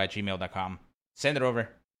 bestofvshow@gmail.com. Send it over.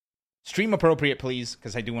 Stream appropriate, please,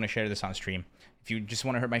 because I do want to share this on stream. If you just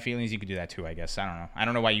want to hurt my feelings, you could do that too, I guess. I don't know. I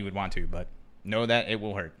don't know why you would want to, but know that it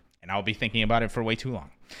will hurt. And I'll be thinking about it for way too long.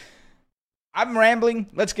 I'm rambling.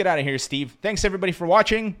 Let's get out of here, Steve. Thanks, everybody, for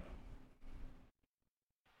watching.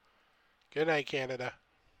 Good night, Canada.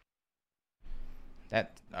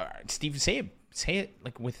 Steve, say it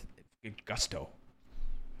like with gusto.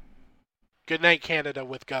 Good night, Canada,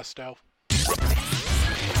 with gusto.